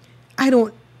 I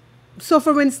don't. So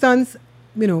for instance,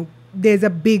 there's a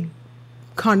big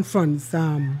conference,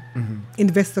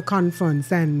 investor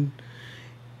conference, and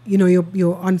you know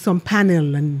you're on some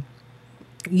panel and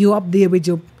you're up there with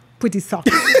your pretty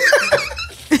socks.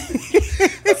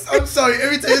 I'm sorry.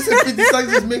 Every time you say pretty socks,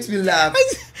 it just makes me laugh.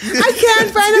 I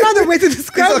can't find another way to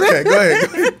describe It's okay. it. Go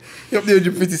ahead. You're up there with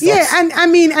your pretty socks. Yeah, and I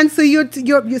mean, and so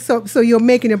you're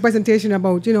making a presentation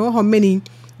about how many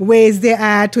ways there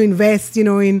are to invest,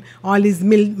 in all these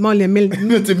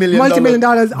multi-million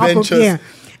dollars up here.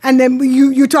 And then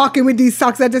you're talking with these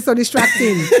socks that are so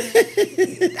distracting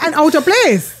and out of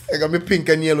place. I got my pink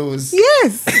and yellows.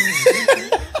 Yes.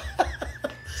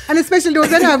 And especially those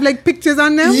that have like pictures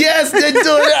on them. Yes, they do.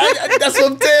 That's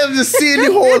what I'm telling you. Just seeing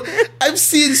the whole. I've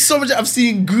seen so much. I've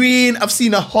seen green. I've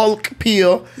seen a Hulk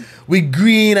pier with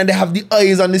green, and they have the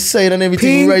eyes on the side and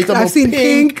everything. Pink. Right about I've seen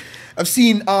pink. I've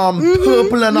seen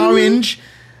purple and orange.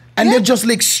 And they're just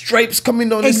like stripes coming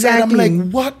down the side. I'm like,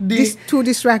 what? This too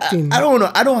distracting. I don't know.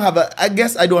 I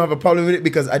guess I don't have a problem with it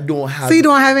because I don't have. So you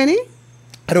don't have any?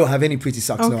 I don't have any pretty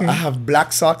socks. Okay. No, I have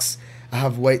black socks. I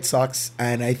have white socks,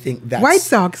 and I think that's white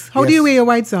socks. How do you wear your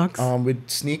white socks? With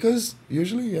sneakers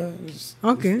usually. Yeah.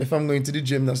 Okay. If I'm going to the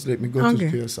gym, that's let me go to the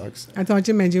pair of socks. I thought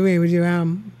you meant you wear with your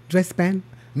dress band.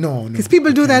 No. Because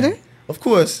people do that, eh? Of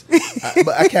course,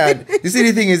 but I can't. You see,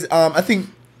 the thing is, I think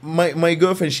my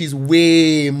girlfriend, she's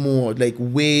way more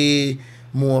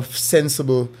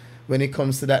sensible when it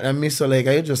comes to that. And I miss her. Like,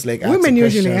 I just like ask women a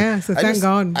usually, question. yeah. So thank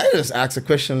God. I just ask a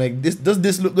question like, does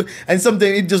this look good? And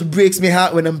sometimes it just breaks me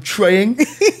heart when I'm trying.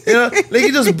 Like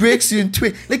it just breaks you in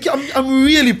two. Like I'm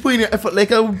really putting in effort.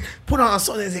 Like I put on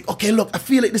something. It's like, okay, look, I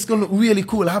feel like this is gonna look really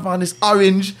cool. I have on this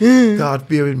orange. God,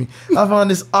 bear with me. I have on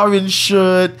this orange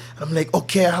shirt. I'm like,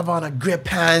 okay, I have on a grey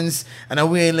pants, and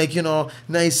I'm wearing like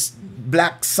nice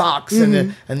black socks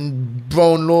and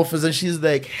brown loafers, and she's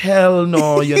like, hell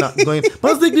no, you're not going. But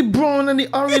I was like, the brown and the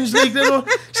orange, like,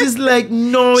 she's like,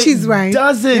 no, she's it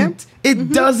doesn't. Yep.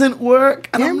 It doesn't work.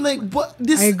 And I'm like, what?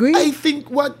 This, I agree. I think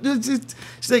what?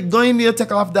 She's like, go in there,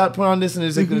 take off that, put on this, and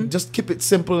it's like, just keep it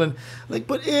simple. And like,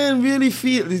 but Ian, really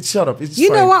feel it. Shut up. It's you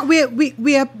fine. know what?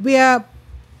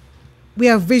 We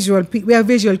are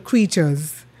visual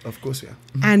creatures. Of course we are.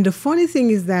 And the funny thing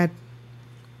is that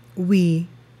we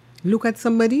look at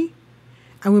somebody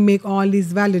and we make all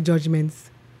these value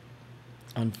judgments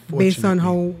based on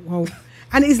how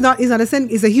and it's not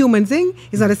it's a human thing.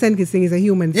 It's not a sentence thing, it's a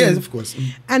human thing. Yes, of course.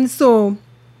 And so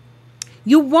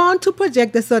you want to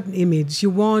project a certain image, you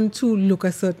want to look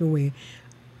a certain way,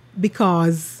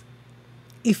 because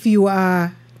if you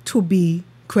are to be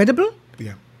credible,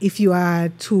 if you are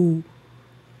to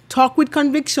talk with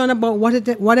conviction about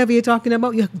whatever you're talking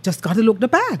about, you just got to look the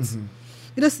part.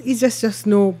 It's just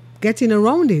no getting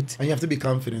around it. And you have to be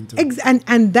confident.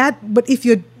 But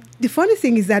the funny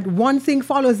thing is that one thing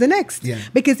follows the next. Yeah.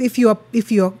 Because if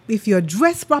you're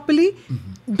dressed properly,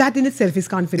 that in itself is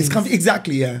confidence.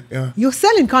 Exactly. Yeah. You're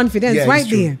selling confidence right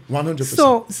there.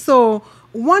 100%. So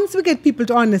once we get people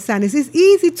to understand this, it's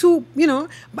easy to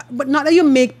but not that you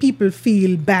make people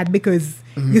feel bad because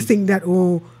you think that,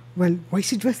 oh well, why is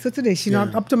she dressed so today? She's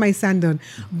not up to my standard.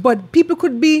 But people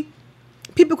could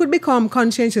become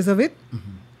conscientious of it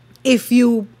if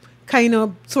you kind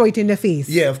of throw it in their face.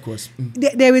 Yeah, of course.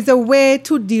 There is a way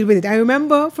to deal with it. I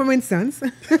remember, for instance,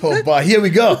 oh boy, here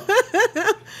we go.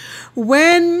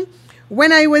 when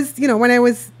I was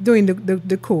doing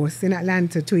the course in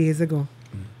Atlanta 2 years ago,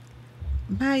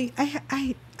 I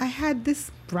had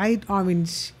this bright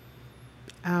orange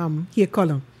hair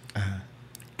color,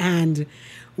 and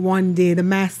one day the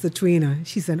master trainer,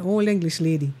 she's an old English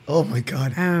lady. Oh my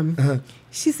God.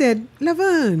 She said,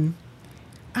 Laverne,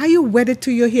 are you wedded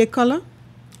to your hair color?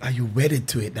 Are you wedded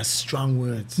to it? That's strong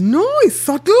words. No, it's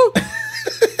subtle.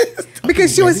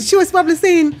 Because she was probably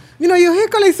saying, your hair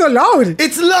color is so loud.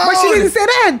 It's loud. But she didn't say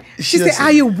that. She said,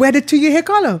 are you wedded to your hair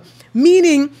color?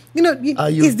 Meaning,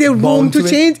 is there room to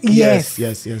change? Yes.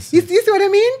 You see what I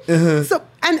mean? So,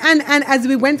 and as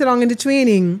we went along in the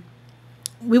training,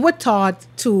 we were taught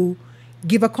to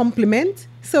give a compliment.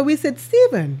 So we said,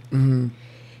 Stephen,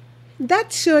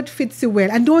 that shirt fits you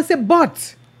well. And don't say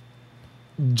but.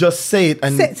 Just say it.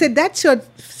 And say that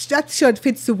shirt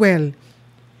fits you well.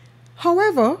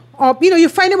 However, or you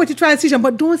find out what you transition,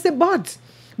 but don't say but.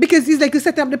 Because it's like you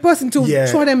set up the person to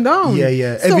throw them down.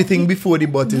 Yeah. So, everything before the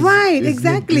but is right,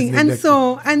 exactly. And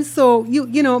so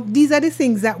these are the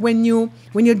things that when you're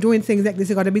doing things like this,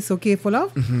 you gotta be so careful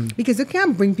of. Because you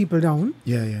can't bring people down.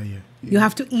 Yeah. You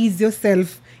have to ease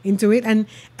yourself into it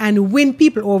and win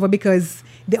people over because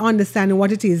they understand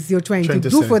what it is you're trying to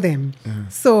do for them.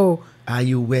 So Are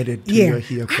you wedded to Yeah. your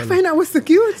hair I color? find that was so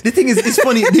cute. The thing is, it's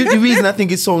funny. The reason I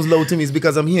think it sounds low to me is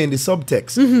because I'm hearing the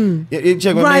subtext. You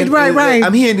check what I mean? Right.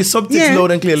 I'm hearing the subtext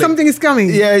loud and clear. Like, something is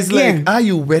coming. yeah, it's like, Yeah. are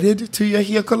you wedded to your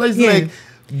hair color? It's Yeah. like,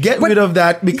 get But- rid of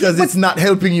that because but- it's not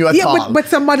helping you at all. but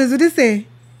some mothers would say,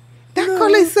 that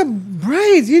color is so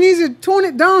bright. You need to tone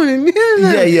it down. And,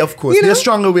 yeah, of course. You know? There's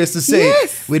stronger ways to say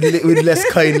Yes. it with less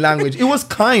kind language. It was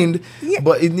kind, Yeah.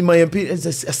 but in my opinion,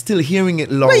 I'm still hearing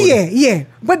it loud. But yeah.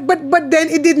 But then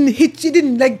it didn't hit. It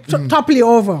didn't like topple you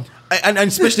over. And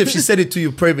especially if she said it to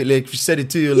you privately, like if she said it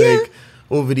to you like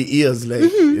over the ears, like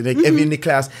every in the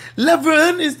class.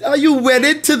 Laverne, are you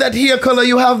wedded to that hair color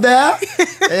you have there?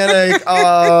 And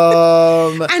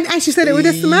you're like, And she said it with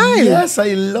a smile. Yes,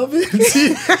 I love it.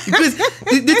 Because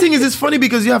the thing is, it's funny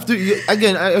because you have to.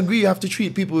 Again, I agree. You have to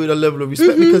treat people with a level of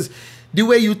respect because the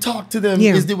way you talk to them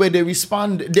is the way they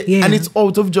respond, and it's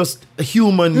out of just a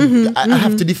human. I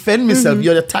have to defend myself.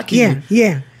 You're attacking me.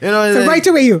 Yeah. You know, So like- right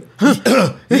away you.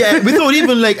 yeah, without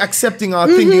even like accepting or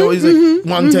thinking, or it's like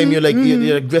one time you're like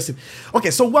you're aggressive.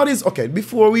 Okay, so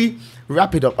before we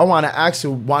wrap it up, I want to ask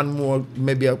you one more,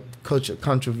 maybe a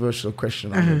controversial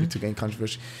question, or maybe to get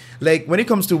controversial. Like when it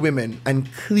comes to women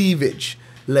and cleavage,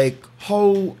 like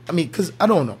how? I mean, because I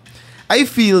don't know. I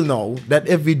feel now that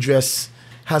every dress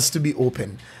has to be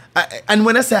open. And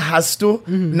when I say has to,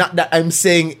 not that I'm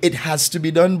saying it has to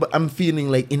be done, but I'm feeling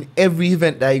like in every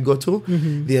event that I go to,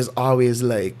 there's always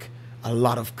like a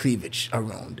lot of cleavage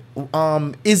around.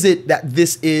 Is it that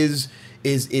this is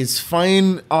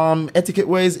fine etiquette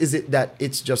wise? Is it that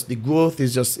it's just the growth?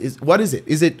 What is it?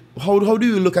 Is it how do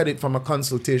you look at it from a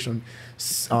consultation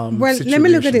Well, situation? let me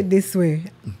look at it this way.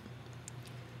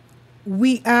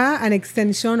 We are an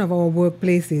extension of our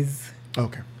workplaces.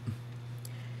 Okay.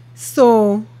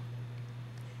 So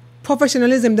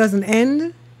professionalism doesn't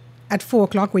end at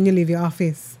 4:00 when you leave your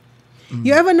office.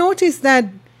 You ever notice that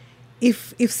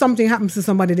if something happens to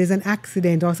somebody, there's an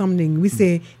accident or something, we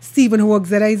say Stephen who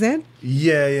works at IZ,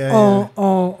 Yeah.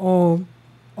 or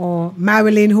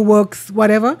Marilyn who works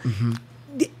whatever.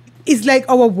 It's like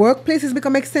our workplace has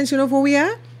become extension of who we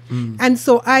are. And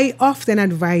so I often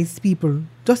advise people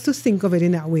just to think of it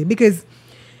in that way, because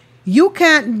you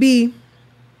can't be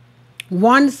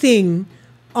one thing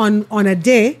on a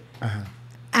day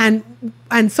and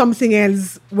something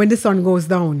else when the sun goes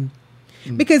down.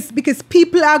 Because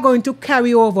people are going to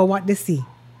carry over what they see.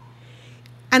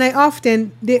 And I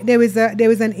often there was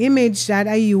an image that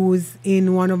I use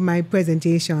in one of my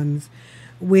presentations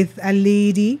with a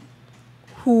lady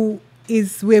who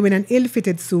is wearing an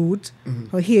ill-fitted suit.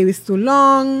 Her hair is too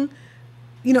long.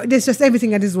 You know, there's just everything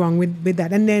that is wrong with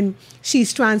that. And then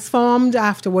she's transformed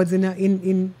afterwards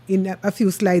in a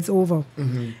few slides over.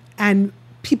 And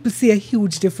people see a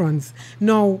huge difference.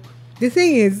 Now, the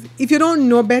thing is, if you don't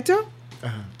know better,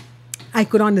 I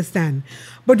could understand.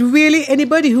 But really,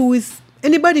 anybody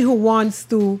who wants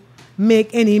to make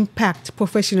any impact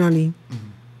professionally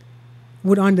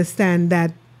would understand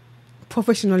that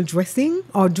professional dressing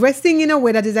or dressing in a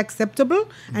way that is acceptable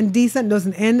and decent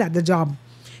doesn't end at the job.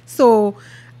 So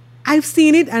I've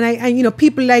seen it, and I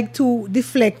people like to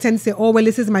deflect and say, oh, well,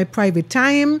 this is my private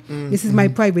time. This is my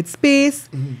private space.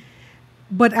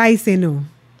 But I say no.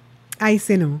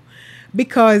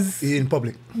 Because In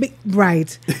public.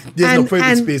 Right. There's no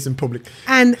private space in public.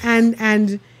 And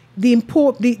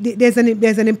there's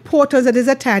an importance that is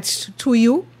attached to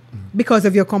you because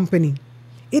of your company.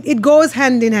 It goes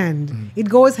hand in hand. It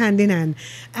goes hand in hand.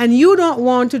 And you don't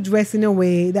want to dress in a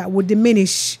way that would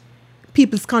diminish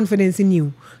people's confidence in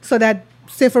you. So that,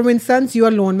 say for instance, you're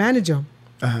a loan manager.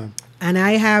 And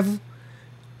you're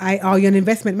an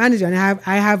investment manager, and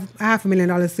I have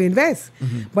 $500,000 to invest.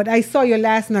 But I saw you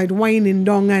last night whining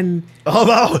down and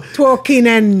talking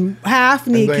and half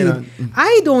naked.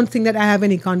 I don't think that I have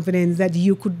any confidence that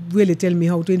you could really tell me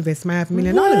how to invest my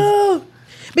 $500,000. Wow.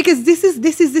 Because this is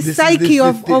the psyche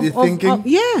of thinking.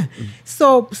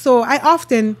 So I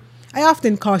often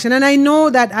caution, and I know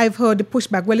that I've heard the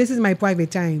pushback. Well, this is my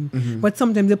private time, but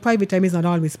sometimes the private time is not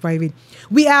always private.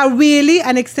 We are really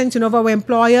an extension of our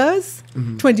employers,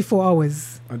 24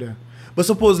 hours. But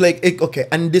suppose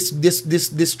and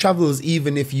this travels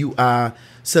even if you are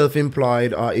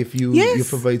self-employed or if you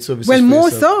provide services. Well, for more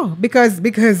yourself. so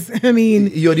because I mean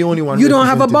you're the only one. You don't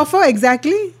have a buffer.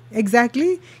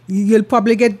 Exactly. You'll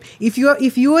probably get, if you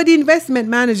are the investment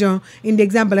manager in the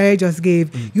example I just gave,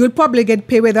 you'll probably get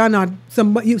paid whether or not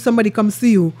somebody comes to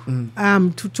you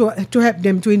to help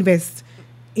them to invest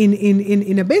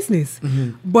in a business.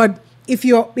 But if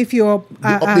you're up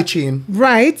the chain,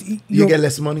 right, you get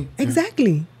less money.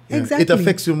 Exactly. Yeah. Exactly. It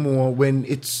affects you more when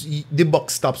the buck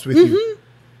stops with you.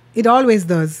 It always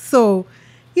does. So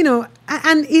you know,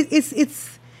 and it's.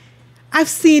 I've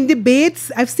seen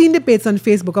debates on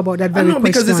Facebook about that very question. I know,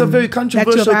 because it's a very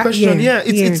controversial question. Yeah,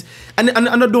 it's and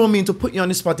I don't mean to put you on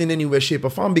the spot in any way, shape, or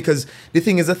form, because the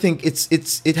thing is, I think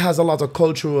it has a lot of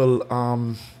cultural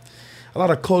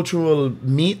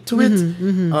meat to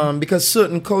it. Because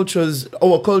certain cultures,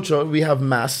 our culture, we have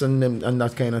mass and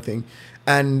that kind of thing,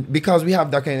 and because we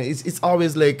have that kind of, it's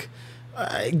always like.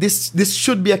 This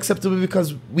should be acceptable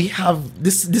because we have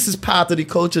this is part of the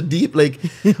culture deep, like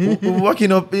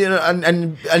walking up, you know,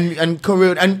 and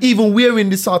Korea, and even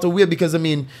wearing this sort of wear, because I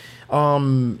mean,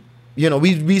 you know,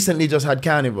 we recently just had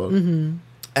Carnival,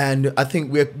 and I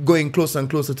think we're going closer and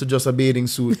closer to just a bathing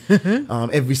suit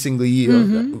every single year.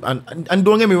 And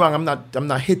don't get me wrong, I'm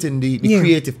not hitting the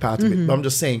creative part of it, but I'm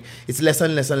just saying it's less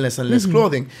and less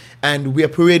clothing, and we are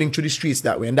parading through the streets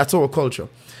that way, and that's our culture.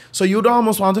 So you'd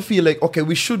almost want to feel like, okay,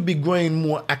 we should be growing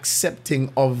more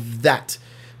accepting of that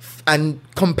and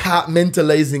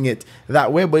compartmentalizing it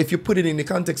that way. But if you put it in the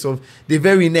context of the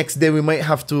very next day, we might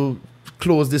have to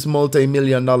close this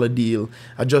multi-million-dollar deal.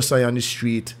 I just saw you on the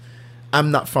street.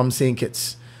 I'm not from St.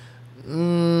 Kitts.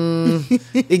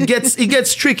 It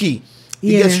gets tricky.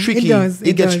 It gets tricky.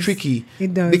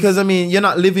 It does. Because, I mean, you're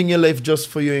not living your life just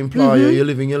for your employer. You're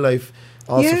living your life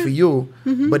also for you.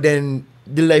 But then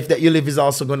the life that you live is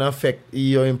also going to affect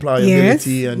your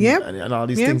employability and all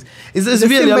these things. It's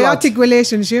really a symbiotic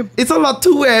relationship. It's a lot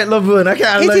to it, Laverne. I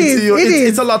can't lie to you.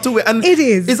 It's a lot to it. And it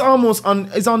is. It's almost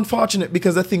it's unfortunate,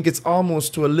 because I think it's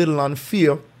almost to a little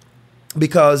unfair,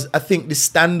 because I think the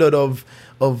standard of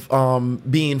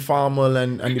being formal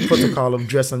and the protocol of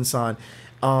dress and so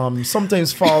on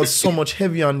sometimes falls so much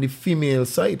heavier on the female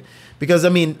side. Because I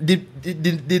mean, the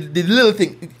little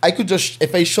thing, I could just,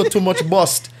 if I showed too much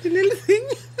bust, the little thing.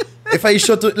 If I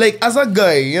showed too, like as a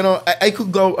guy, you know, I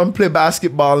could go and play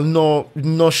basketball,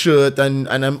 no shirt, and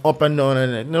I'm up and down,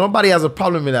 and nobody has a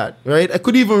problem with that, right? I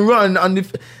could even run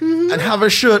and have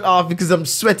a shirt off because I'm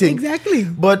sweating. Exactly.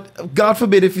 But God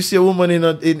forbid if you see a woman in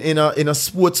a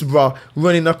sports bra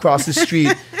running across the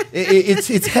street,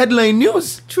 it's headline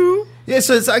news. True. Yeah,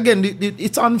 so it's again,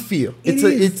 it's unfair.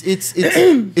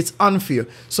 It's unfair.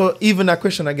 So even that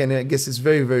question again, I guess, is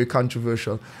very, very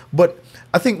controversial. But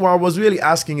I think what I was really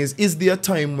asking is there a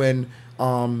time when,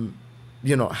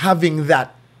 you know, having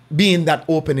that, being that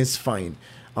open is fine?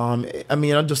 I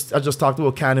mean, I just talked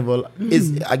about Carnival.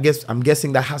 I'm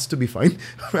guessing that has to be fine,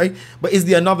 right? But is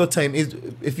there another time?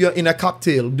 If you're in a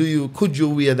cocktail, could you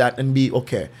wear that and be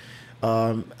okay,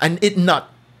 and it not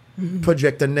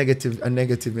project a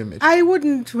negative image? I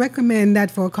wouldn't recommend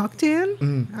that for a cocktail.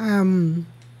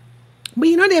 But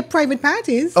you know, they're private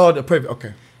parties. Oh, the private.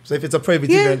 Okay, so if it's a private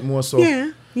event, more so.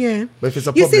 Yeah. But if it's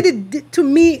a public, you see, to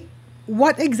me,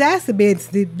 what exacerbates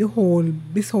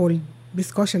this whole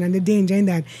discussion and the danger in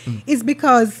that is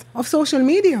because of social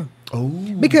media. Oh.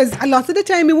 Because a lot of the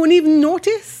time you won't even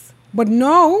notice, but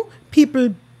now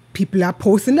people are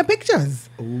posting the pictures.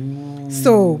 Oh.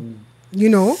 So, you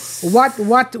know, what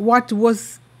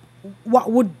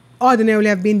would ordinarily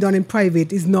have been done in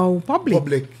private is now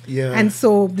public. Yeah. And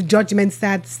so the judgment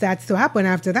starts to happen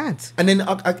after that. And then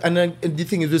the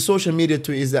thing is with social media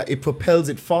too is that it propels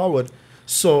it forward.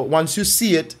 So once you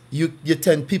see it,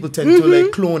 people tend to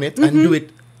like clone it and do it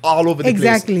all over the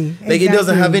place. Like it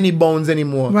doesn't have any bounds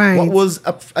anymore. Right. What was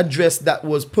a dress that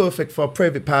was perfect for a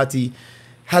private party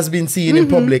has been seen in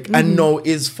public and now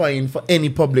is fine for any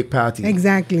public party.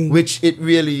 Exactly. Which it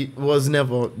really was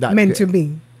never that meant to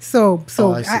be. So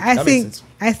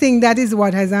I think that is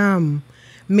what has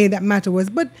made that matter worse.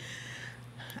 But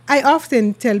I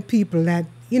often tell people that,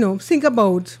 you know, think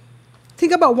about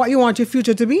what you want your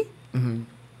future to be.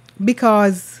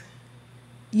 Because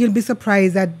you'll be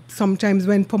surprised that sometimes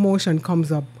when promotion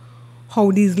comes up,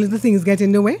 how these little things get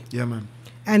in the way. Yeah, man.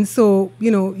 And so, you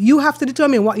know, you have to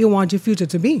determine what you want your future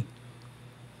to be.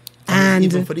 And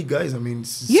even for the guys, I mean,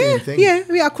 it's the same thing. Yeah,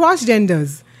 we are cross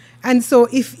genders. And so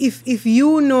if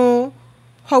you know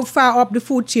how far up the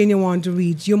food chain you want to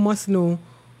reach, you must know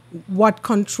what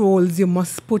controls you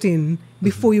must put in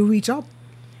before you reach up.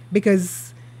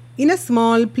 Because in a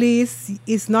small place,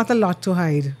 it's not a lot to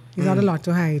hide. It's not a lot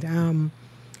to hide. And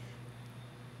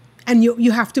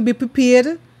you have to be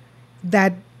prepared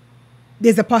that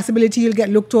there's a possibility you'll get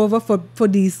looked over for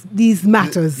these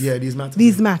matters. Yeah, these matters.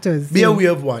 These matters. Be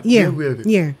aware of what? Yeah. Be aware of it.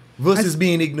 Yeah. Versus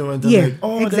being ignorant and like,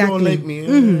 exactly. They don't like me.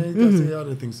 That's the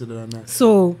other things to do on that.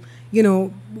 So, you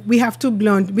know, we have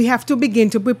to begin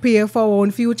to prepare for our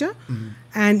own future.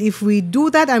 And if we do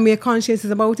that and we're conscious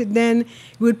about it, then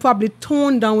we'll probably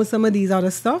tone down some of these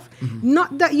other stuff.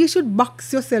 Not that you should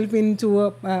box yourself into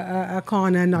a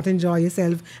corner and not enjoy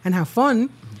yourself and have fun,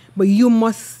 But you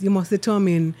must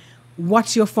determine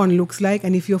what your fun looks like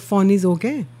and if your fun is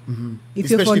okay. If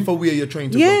your Especially fun, for where you're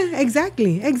trying to go. yeah,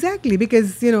 exactly.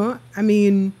 Because, you know, I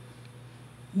mean,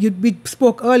 we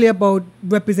spoke earlier about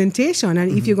representation,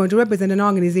 and if you're going to represent an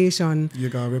organization, You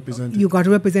got to represent you got to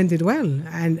represent it well.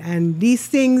 And these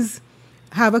things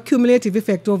have a cumulative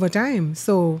effect over time.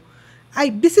 So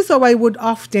this is how I would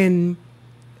often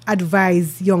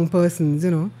advise young persons,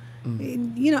 you know.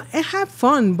 You know, have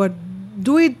fun, but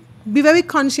do it, be very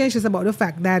conscientious about the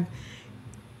fact that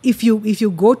if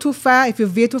you go too far, if you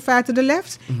veer too far to the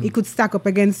left, it could stack up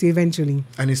against you eventually.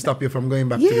 And it stop you from going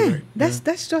back to the right.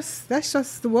 That's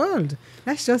just the world.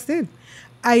 That's just it.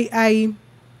 I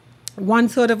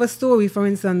once heard of a story, for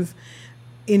instance,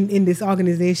 in this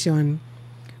organization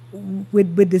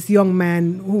with this young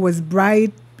man who was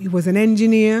bright. He was an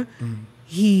engineer.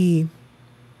 He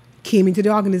came into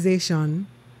the organization.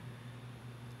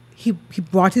 He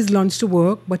brought his lunch to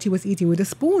work, but he was eating with a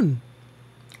spoon.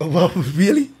 Oh, wow,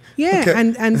 really? Yeah,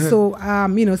 Okay. and so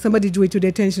you know, somebody drew it to the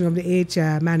attention of the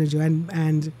HR manager,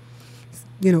 and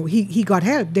you know, he got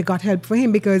help. They got help for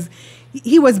him because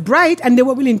he was bright, and they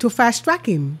were willing to fast track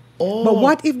him. Oh. But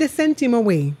what if they sent him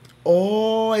away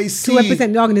Oh, I see. to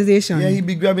represent the organization Yeah, he'd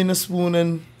be grabbing a spoon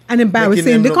and embarrassing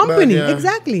making the them look company? bad, yeah.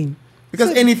 Exactly. Because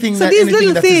anything these that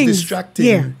is distracting.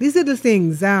 yeah, these little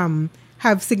things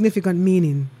have significant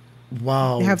meaning.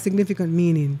 Wow. They have significant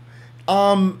meaning.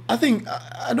 I think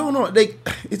I don't know. Like,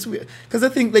 it's weird because I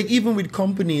think, like, even with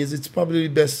companies, it's probably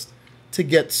best to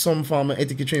get some form of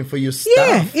etiquette training for your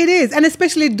staff. Yeah, it is, and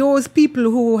especially those people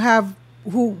who have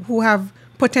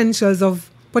potential of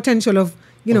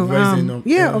you know rising up,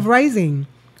 of rising,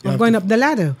 You of have going to- up the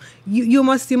ladder. You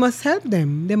must help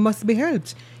them. They must be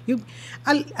helped.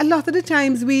 A lot of the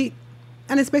times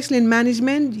and especially in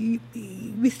management,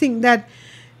 we think that,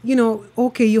 you know,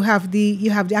 okay, you have the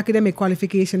academic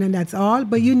qualification and that's all,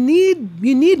 but you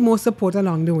need more support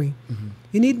along the way.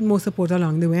 You need more support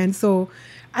along the way, and so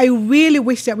I really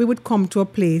wish that we would come to a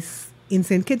place in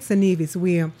St. Kitts and Nevis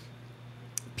where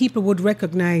people would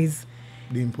recognize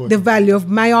the value of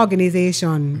my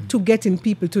organization to getting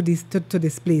people to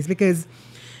this place, because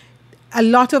a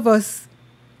lot of us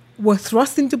were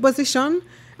thrust into position,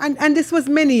 and this was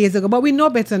many years ago, but we know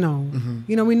better now.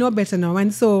 You know, we know better now,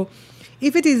 and so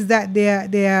if it is that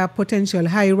there are potential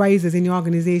high risers in your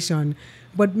organization,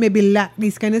 but maybe lack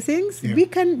these kind of things, we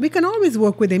can always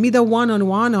work with them, either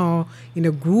one-on-one or in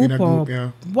a group,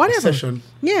 whatever. A session.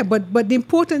 Yeah, but the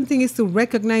important thing is to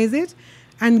recognize it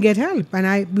and get help.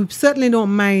 And we certainly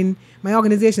don't mind, my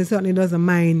organization certainly doesn't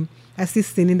mind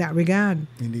assisting in that regard.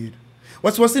 Indeed.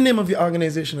 What's the name of your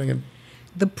organization again?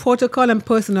 The Protocol and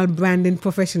Personal Branding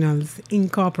Professionals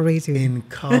Incorporated.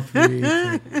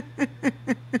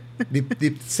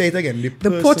 Say it again.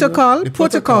 The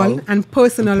Protocol and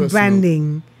Personal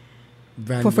Branding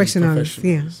Professionals.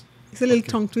 Yeah. It's a little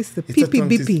tongue twister.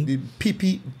 PPBP.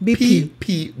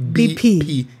 PPBP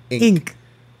Inc.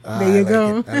 There you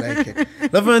go. I like it.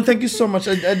 Laverne, thank you so much.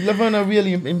 Laverne, I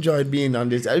really enjoyed being on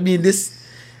this. I mean, this,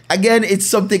 again, it's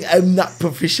something I'm not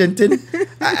proficient in.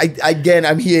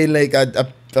 I'm here in like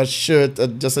a shirt,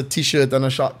 just a t-shirt and a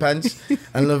short pants.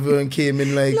 And Laverne came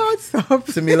in like... Lord, stop.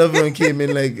 To me, Laverne came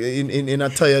in like in a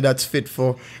attire that's fit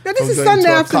for... No, this is going Sunday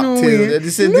to a afternoon cocktail. wear.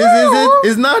 This is it?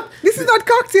 It's not? This is not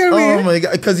cocktail wear. Oh my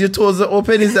God, because your toes are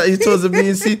open. Is that your toes are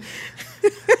being seen?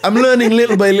 I'm learning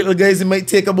little by little, guys. It might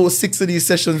take about 6 of these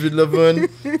sessions with Laverne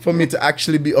for me to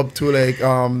actually be up to like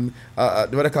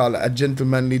what I call a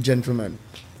gentlemanly gentleman.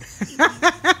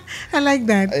 I like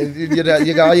that. You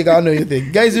gotta know your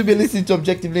thing. Guys, you've been listening to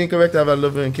Objectively Incorrect. I have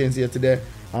Laverne Keynes here today.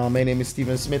 My name is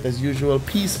Stephen Smith. As usual,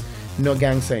 peace, no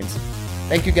gang signs.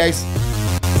 Thank you, guys.